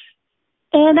bitch.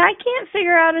 And I can't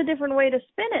figure out a different way to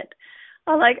spin it.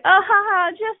 I'm like,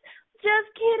 just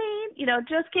kidding.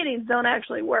 Just kidding don't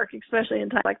actually work, especially in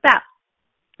times like that.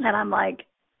 And I'm like,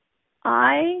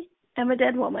 I am a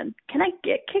dead woman. Can I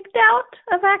get kicked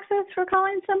out of Access for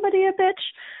calling somebody a bitch?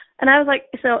 And I was like,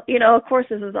 so, of course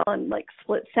this is all in like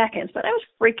split seconds, but I was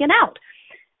freaking out.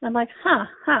 And I'm like, huh.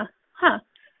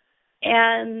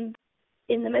 And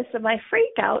in the midst of my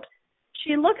freak out,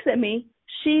 she looks at me,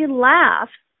 she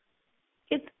laughs.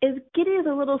 It's as giddy as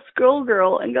a little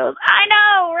schoolgirl and goes, I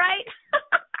know, right?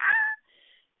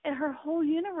 And her whole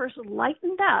universe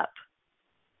lightened up.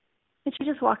 And she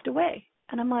just walked away.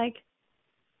 And I'm like,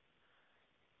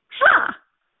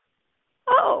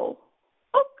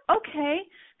 okay.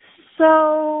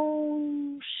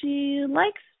 So she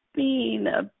likes being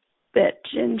a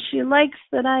bitch, and she likes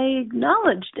that I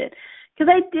acknowledged it.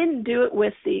 Because I didn't do it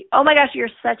with the, oh my gosh, you're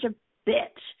such a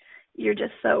bitch. You're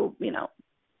just so,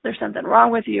 there's something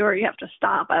wrong with you or you have to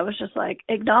stop. I was just like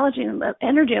acknowledging the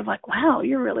energy of like, wow,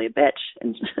 you're really a bitch.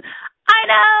 And I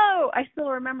know. I still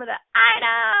remember that. I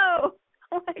know.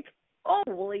 I'm like,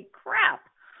 holy crap.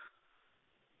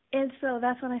 And so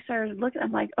that's when I started looking.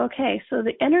 I'm like, okay, so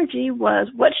the energy was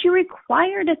what she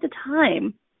required at the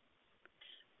time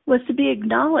was to be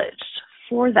acknowledged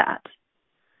for that.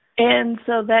 And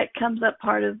so that comes up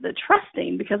part of the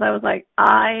trusting, because I was like,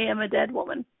 I am a dead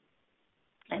woman.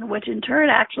 And which in turn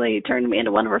actually turned me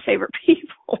into one of her favorite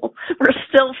people. We're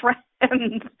still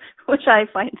friends, which I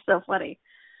find so funny,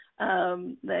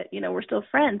 that, we're still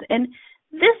friends. And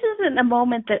this isn't a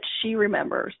moment that she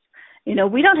remembers. We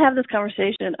don't have this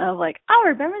conversation of like, oh,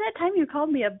 remember that time you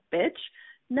called me a bitch?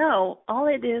 No, all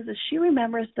it is she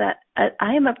remembers that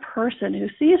I am a person who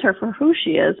sees her for who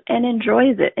she is and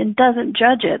enjoys it and doesn't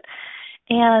judge it,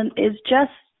 and is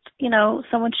just,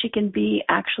 someone she can be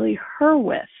actually her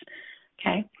with.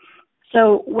 Okay.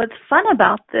 So what's fun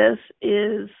about this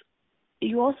is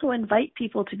you also invite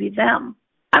people to be them.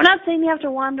 I'm not saying you have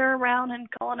to wander around and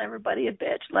calling everybody a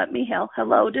bitch. Let me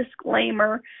hello,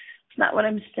 disclaimer. It's not what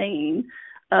I'm saying.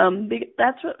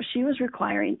 That's what she was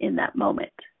requiring in that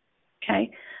moment.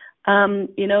 Okay.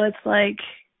 It's like,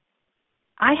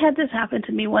 I had this happen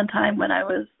to me one time when I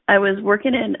was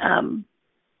working in,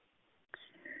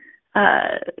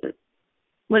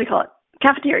 what do you call it?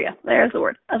 Cafeteria. There's the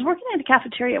word. I was working in a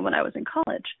cafeteria when I was in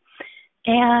college,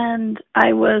 and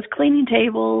I was cleaning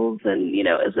tables, and it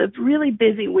was a really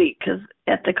busy week because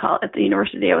at the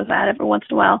university I was at, every once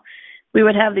in a while we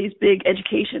would have these big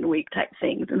education week type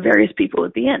things, and various people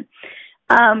would be in.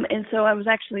 And so I was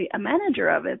actually a manager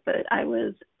of it, but I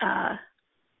was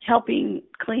helping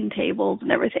clean tables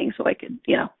and everything so I could,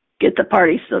 get the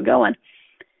party still going.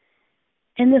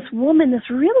 And this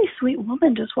really sweet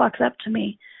woman just walks up to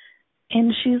me,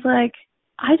 and she's like,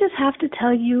 I just have to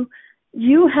tell you,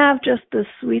 you have just the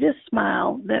sweetest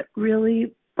smile that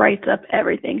really brights up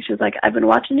everything. She was like, I've been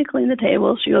watching you clean the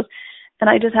table. She goes, and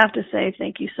I just have to say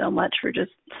thank you so much for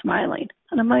just smiling.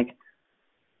 And I'm like,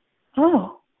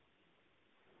 oh,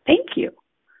 thank you.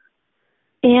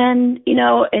 And,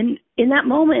 and in that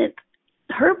moment,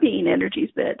 her being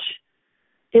Energy's bitch,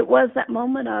 it was that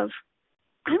moment of,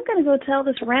 I'm going to go tell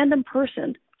this random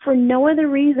person for no other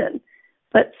reason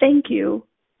but thank you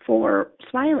for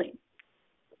smiling.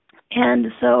 And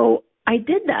so I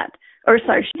did that.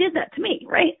 She did that to me,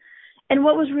 right? And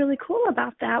what was really cool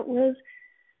about that was,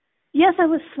 yes, I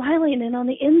was smiling, and on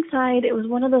the inside, it was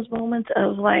one of those moments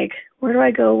of like, where do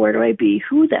I go? Where do I be?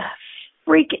 Who the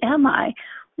freak am I?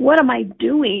 What am I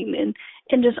doing?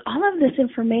 And just all of this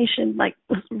information like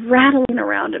was rattling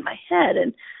around in my head.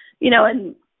 And,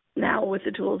 and now with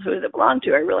the tools who it belonged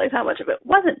to, I realized how much of it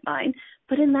wasn't mine.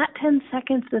 But in that 10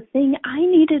 seconds, the thing I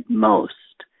needed most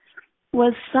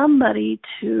was somebody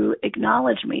to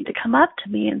acknowledge me, to come up to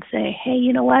me and say, hey,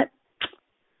 you know what?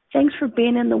 Thanks for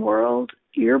being in the world.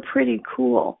 You're pretty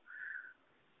cool.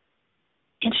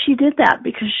 And she did that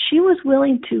because she was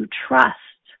willing to trust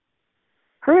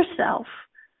herself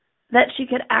that she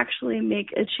could actually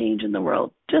make a change in the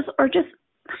world. Not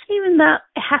even that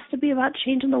it has to be about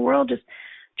changing the world, just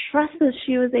trust that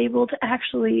she was able to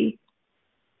actually,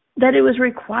 that it was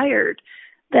required,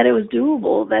 that it was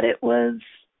doable, that it was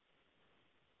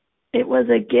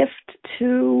a gift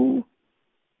to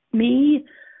me,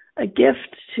 a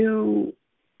gift to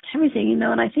everything,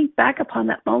 and I think back upon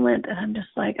that moment, and I'm just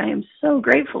like, I am so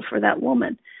grateful for that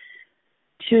woman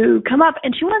to come up,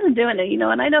 and she wasn't doing it,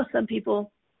 and I know some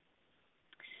people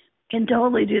can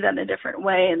totally do that in a different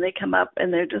way, and they come up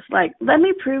and they're just like, let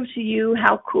me prove to you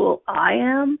how cool I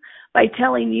am by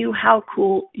telling you how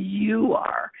cool you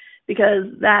are, because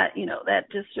that,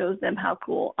 that just shows them how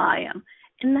cool I am.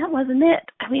 And that wasn't it.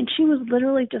 I mean, she was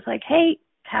literally just like, hey,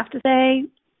 have to say,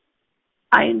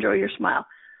 I enjoy your smile.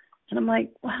 And I'm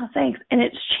like, wow, thanks. And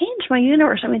it's changed my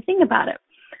universe. I mean, think about it.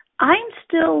 I'm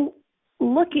still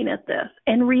looking at this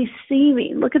and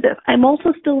receiving. Look at this. I'm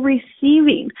also still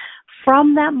receiving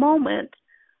from that moment.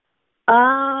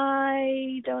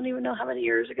 I don't even know how many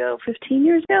years ago, 15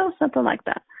 years ago, something like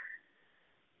that.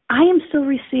 I am still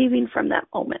receiving from that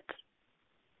moment.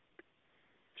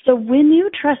 So when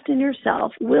you trust in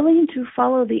yourself, willing to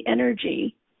follow the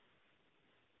energy,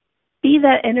 be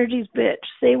that energy's bitch,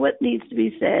 say what needs to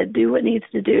be said, do what needs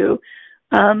to do,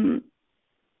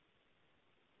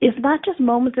 it's not just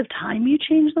moments of time you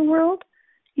change the world.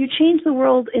 You change the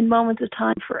world in moments of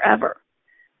time forever.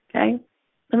 Okay?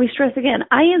 Let me stress again,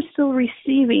 I am still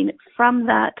receiving from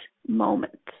that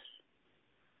moment.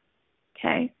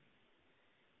 Okay?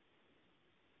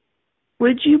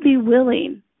 Would you be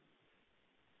willing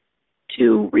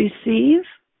to receive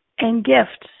and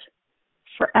gift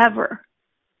forever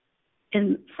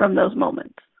from those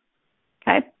moments?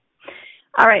 Okay?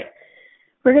 All right.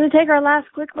 We're going to take our last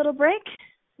quick little break.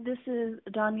 This is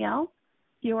Danielle.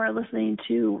 You are listening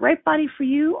to Right Body for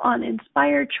You on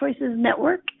Inspired Choices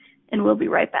Network, and we'll be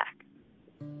right back.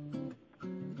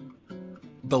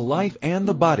 The life and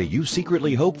the body you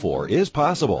secretly hope for is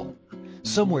possible.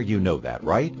 Somewhere you know that,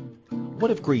 right? What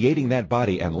if creating that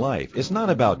body and life is not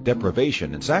about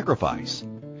deprivation and sacrifice?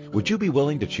 Would you be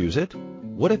willing to choose it?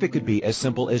 What if it could be as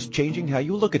simple as changing how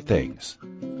you look at things?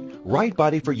 Right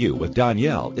Body for You with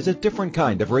Danielle is a different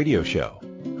kind of radio show.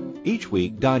 Each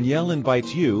week, Danielle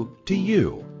invites you to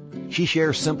you. She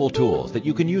shares simple tools that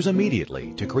you can use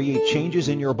immediately to create changes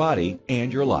in your body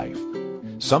and your life.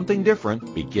 Something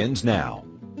different begins now.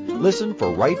 Listen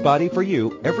for Right Body for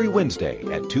You every Wednesday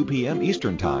at 2 p.m.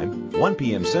 Eastern Time, 1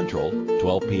 p.m. Central,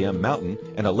 12 p.m. Mountain,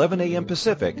 and 11 a.m.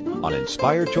 Pacific on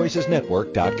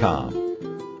InspiredChoicesNetwork.com.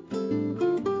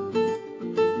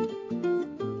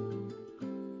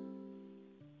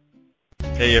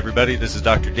 Hey everybody, this is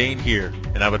Dr. Dane here,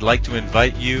 and I would like to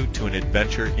invite you to an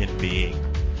adventure in being.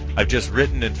 I've just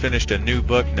written and finished a new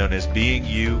book known as Being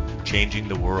You, Changing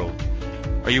the World.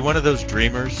 Are you one of those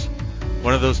dreamers?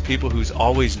 One of those people who's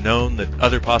always known that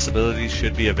other possibilities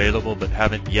should be available but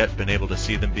haven't yet been able to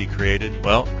see them be created?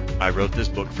 Well, I wrote this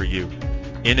book for you.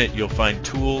 In it, you'll find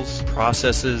tools,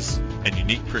 processes, and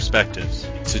unique perspectives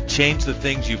to change the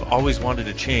things you've always wanted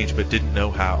to change but didn't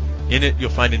know how. In it, you'll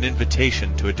find an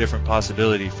invitation to a different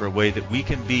possibility for a way that we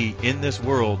can be in this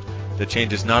world that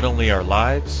changes not only our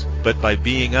lives, but by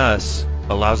being us,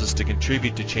 allows us to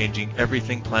contribute to changing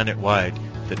everything planet-wide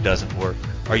that doesn't work.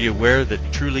 Are you aware that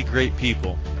truly great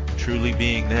people, truly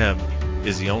being them,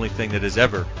 is the only thing that has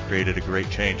ever created a great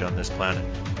change on this planet?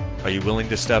 Are you willing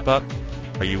to step up?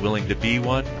 Are you willing to be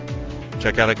one?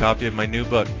 Check out a copy of my new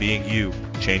book, Being You,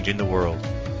 Changing the World.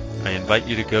 I invite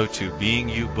you to go to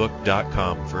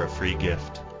beingyoubook.com for a free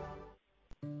gift.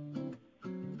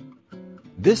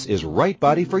 This is Right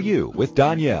Body for You with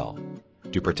Danielle.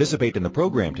 To participate in the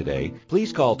program today,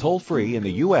 please call toll-free in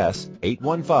the U.S.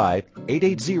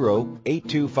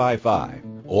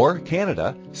 815-880-8255 or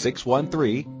Canada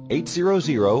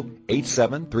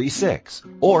 613-800-8736.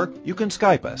 Or you can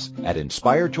Skype us at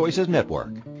Inspired Choices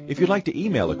Network. If you'd like to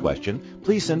email a question,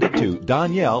 please send it to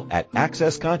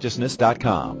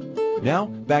Danielle@accessconsciousness.com. Now,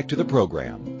 back to the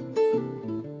program.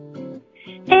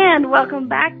 And welcome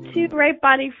back to Right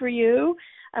Body for You.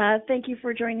 Thank you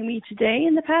for joining me today,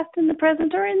 in the past, in the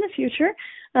present, or in the future.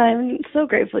 I'm so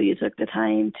grateful you took the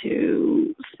time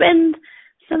to spend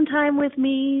some time with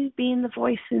me, being the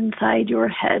voice inside your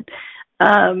head.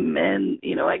 And,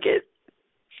 you know,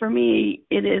 for me,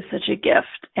 it is such a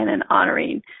gift and an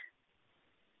honoring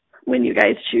when you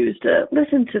guys choose to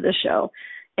listen to the show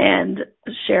and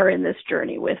share in this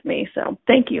journey with me. So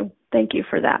thank you. Thank you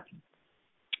for that.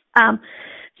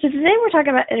 So today we're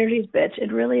talking about Energy's Bitch,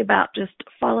 and really about just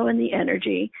following the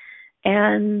energy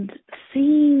and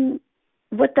seeing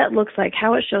what that looks like,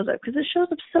 how it shows up, because it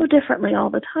shows up so differently all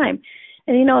the time.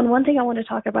 And, you know, and one thing I want to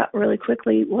talk about really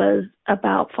quickly was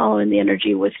about following the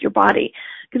energy with your body.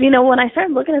 Because, you know, when I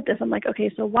started looking at this, I'm like, okay,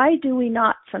 so why do we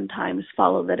not sometimes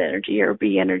follow that energy or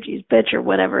be Energy's bitch or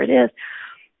whatever it is?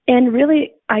 And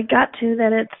really, I got to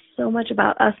that it's so much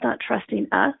about us not trusting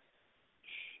us.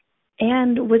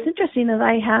 And what's interesting is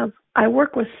I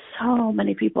work with so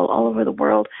many people all over the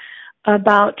world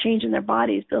about changing their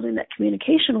bodies, building that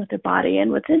communication with their body.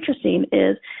 And what's interesting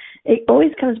is it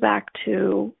always comes back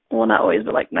to, well, not always,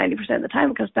 but like 90% of the time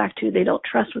it comes back to they don't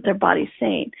trust what their body's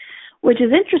saying, which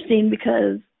is interesting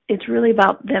because it's really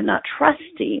about them not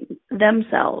trusting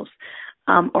themselves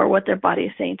or what their body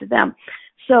is saying to them.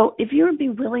 So if you would be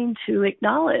willing to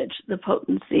acknowledge the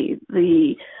potency,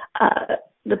 the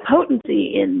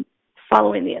potency in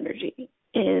following the energy,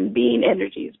 in being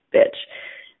Energy's bitch,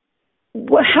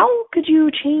 how could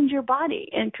you change your body,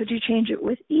 and could you change it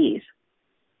with ease?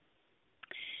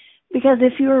 Because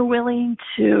if you are willing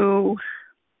to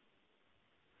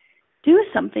do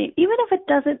something, even if it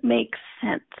doesn't make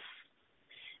sense,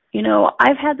 you know,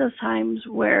 I've had those times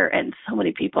where, and so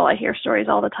many people, I hear stories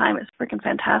all the time, it's freaking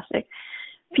fantastic.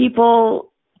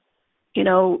 People, you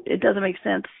know, it doesn't make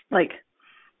sense. Like,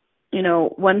 you know,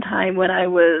 one time when I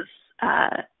was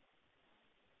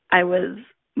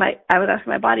asking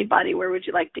my body, where would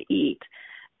you like to eat?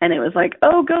 And it was like,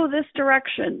 oh, go this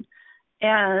direction.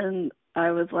 And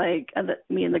I was like,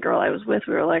 me and the girl I was with,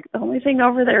 we were like, the only thing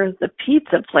over there is the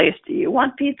pizza place. Do you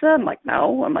want pizza? I'm like,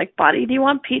 no. I'm like, body, do you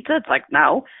want pizza? It's like,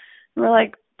 no. And we're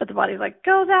like, but the body's like,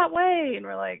 go that way. And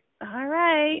we're like, all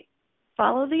right,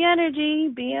 follow the energy,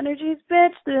 be Energy's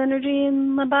bitch. The energy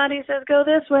in the body says go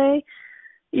this way,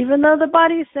 even though the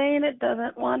body's saying it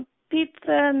doesn't want pizza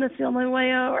and that's the only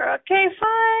way over. Okay,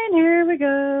 fine, here we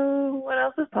go. What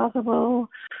else is possible?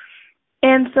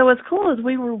 And so what's cool is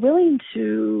we were willing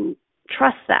to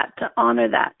trust that, to honor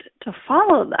that, to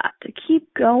follow that, to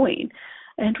keep going.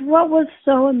 And what was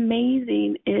so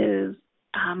amazing is,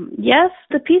 yes,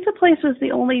 the pizza place was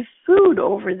the only food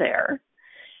over there,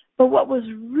 But what was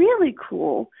really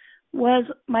cool was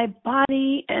my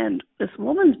body, and this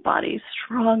woman's body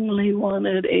strongly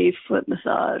wanted a foot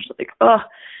massage. Like,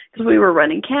 because we were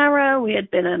running camera, we had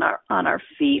been on our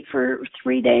feet for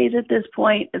 3 days at this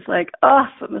point. It's like,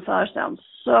 foot massage sounds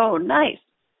so nice.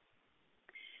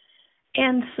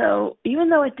 And so even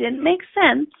though it didn't make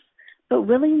sense, but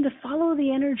willing to follow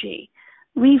the energy,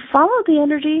 we followed the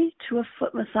energy to a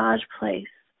foot massage place.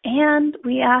 And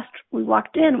we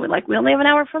walked in, we only have an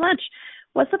hour for lunch.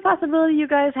 What's the possibility you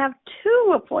guys have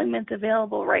 2 appointments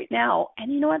available right now?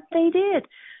 And you know what? They did.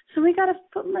 So we got a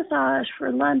foot massage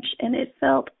for lunch, and it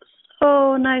felt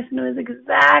so nice, and it was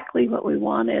exactly what we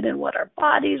wanted and what our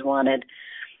bodies wanted.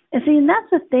 And see, and that's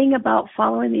the thing about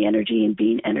following the energy and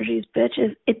being energy's bitch,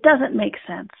 is it doesn't make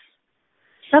sense.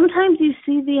 Sometimes you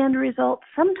see the end result,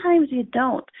 sometimes you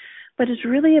don't. But it's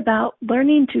really about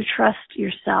learning to trust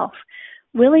yourself,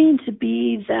 willing to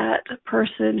be that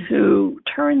person who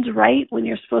turns right when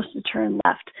you're supposed to turn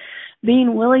left,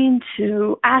 being willing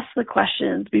to ask the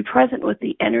questions, be present with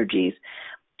the energies.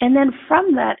 And then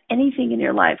from that, anything in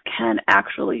your life can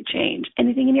actually change.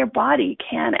 Anything in your body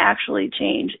can actually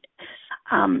change.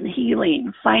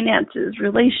 Healing, finances,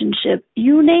 relationship,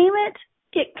 you name it,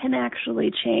 it can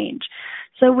actually change.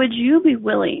 So would you be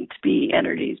willing to be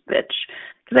energy's bitch?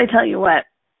 Because I tell you what,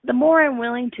 the more I'm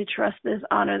willing to trust this,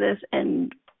 honor this,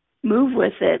 and move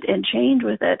with it and change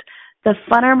with it, the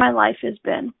funner my life has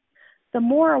been. The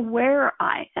more aware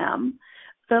I am,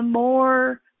 the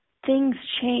more things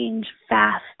change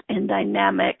fast and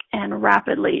dynamic and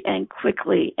rapidly and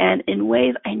quickly and in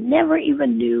ways I never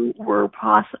even knew were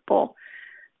possible.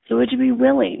 So would you be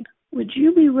willing? Would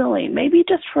you be willing, maybe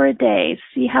just for a day,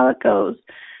 see how it goes?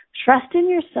 Trust in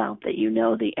yourself that you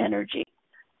know the energy.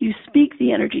 You speak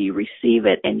the energy, you receive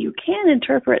it, and you can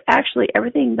interpret actually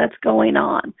everything that's going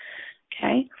on,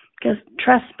 okay? Because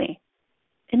trust me,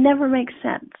 it never makes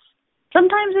sense.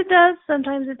 Sometimes it does,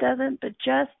 sometimes it doesn't, but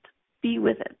just be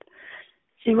with it.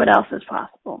 See what else is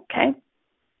possible, okay?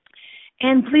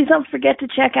 And please don't forget to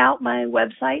check out my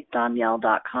website,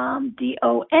 Donielle.com,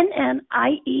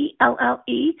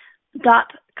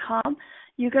 DONNELLE.com.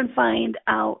 You can find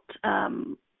out,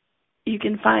 you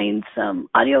can find some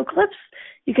audio clips.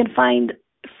 You can find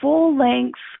full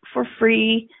length for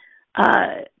free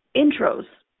intros,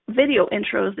 video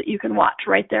intros that you can watch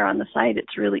right there on the site.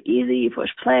 It's really easy. You push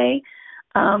play.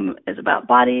 It's about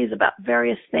bodies, about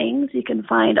various things. You can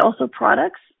find also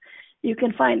products. You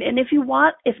can find, and if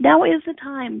now is the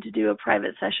time to do a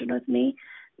private session with me,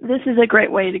 this is a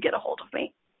great way to get a hold of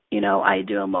me. You know, I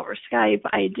do them over Skype.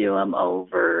 I do them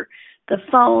over the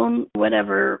phone,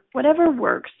 whatever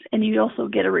works. And you also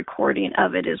get a recording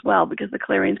of it as well, because the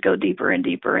clearings go deeper and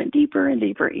deeper and deeper and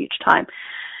deeper each time.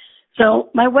 So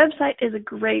my website is a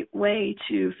great way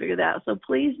to figure that out. So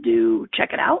please do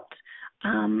check it out.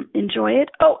 Enjoy it.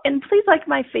 Oh, and please like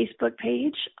my Facebook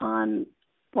page on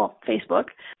Facebook,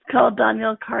 called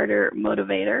Donielle Carter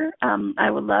Motivator.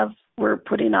 We're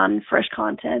putting on fresh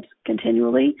content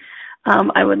continually.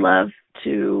 I would love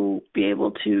to be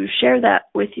able to share that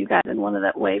with you guys. And one of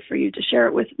that way for you to share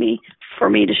it with me, for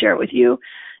me to share it with you,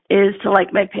 is to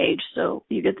like my page so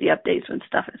you get the updates when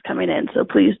stuff is coming in. So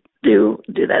please do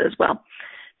that as well.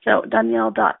 So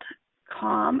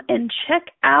Donielle.com, and check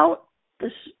out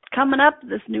this coming up,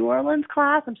 this New Orleans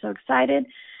class. I'm so excited.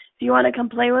 If you want to come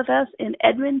play with us in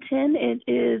Edmonton, it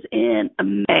is in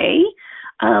May.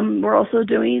 We're also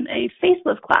doing a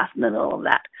facelift class in the middle of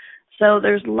that. So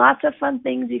there's lots of fun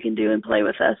things you can do and play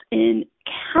with us in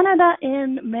Canada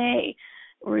in May.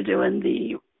 We're doing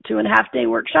the 2.5-day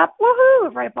workshop, woohoo,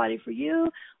 of Right Body for You.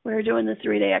 We're doing the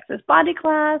 3-day Access Body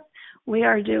class. We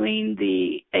are doing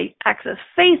the Access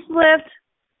Facelift.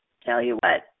 Tell you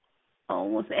what,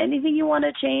 almost anything you want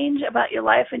to change about your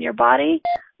life and your body,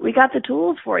 we got the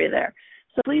tools for you there.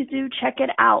 So please do check it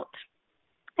out.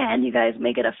 And you guys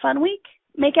make it a fun week.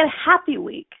 Make it a happy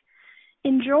week.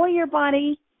 Enjoy your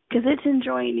body, because it's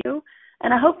enjoying you.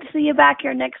 And I hope to see you back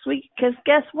here next week, because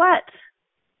guess what?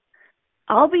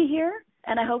 I'll be here,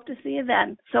 and I hope to see you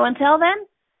then. So until then,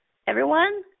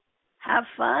 everyone, have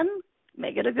fun.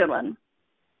 Make it a good one.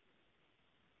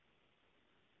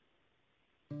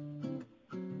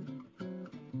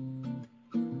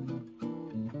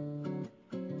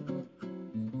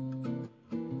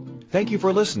 Thank you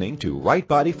for listening to Right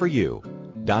Body for You.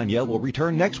 Donielle will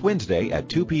return next Wednesday at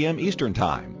 2 p.m. Eastern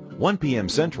Time, 1 p.m.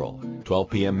 Central, 12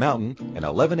 p.m. Mountain, and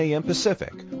 11 a.m.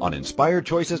 Pacific on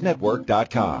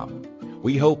InspiredChoicesNetwork.com.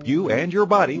 We hope you and your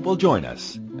body will join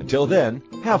us. Until then,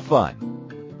 have fun.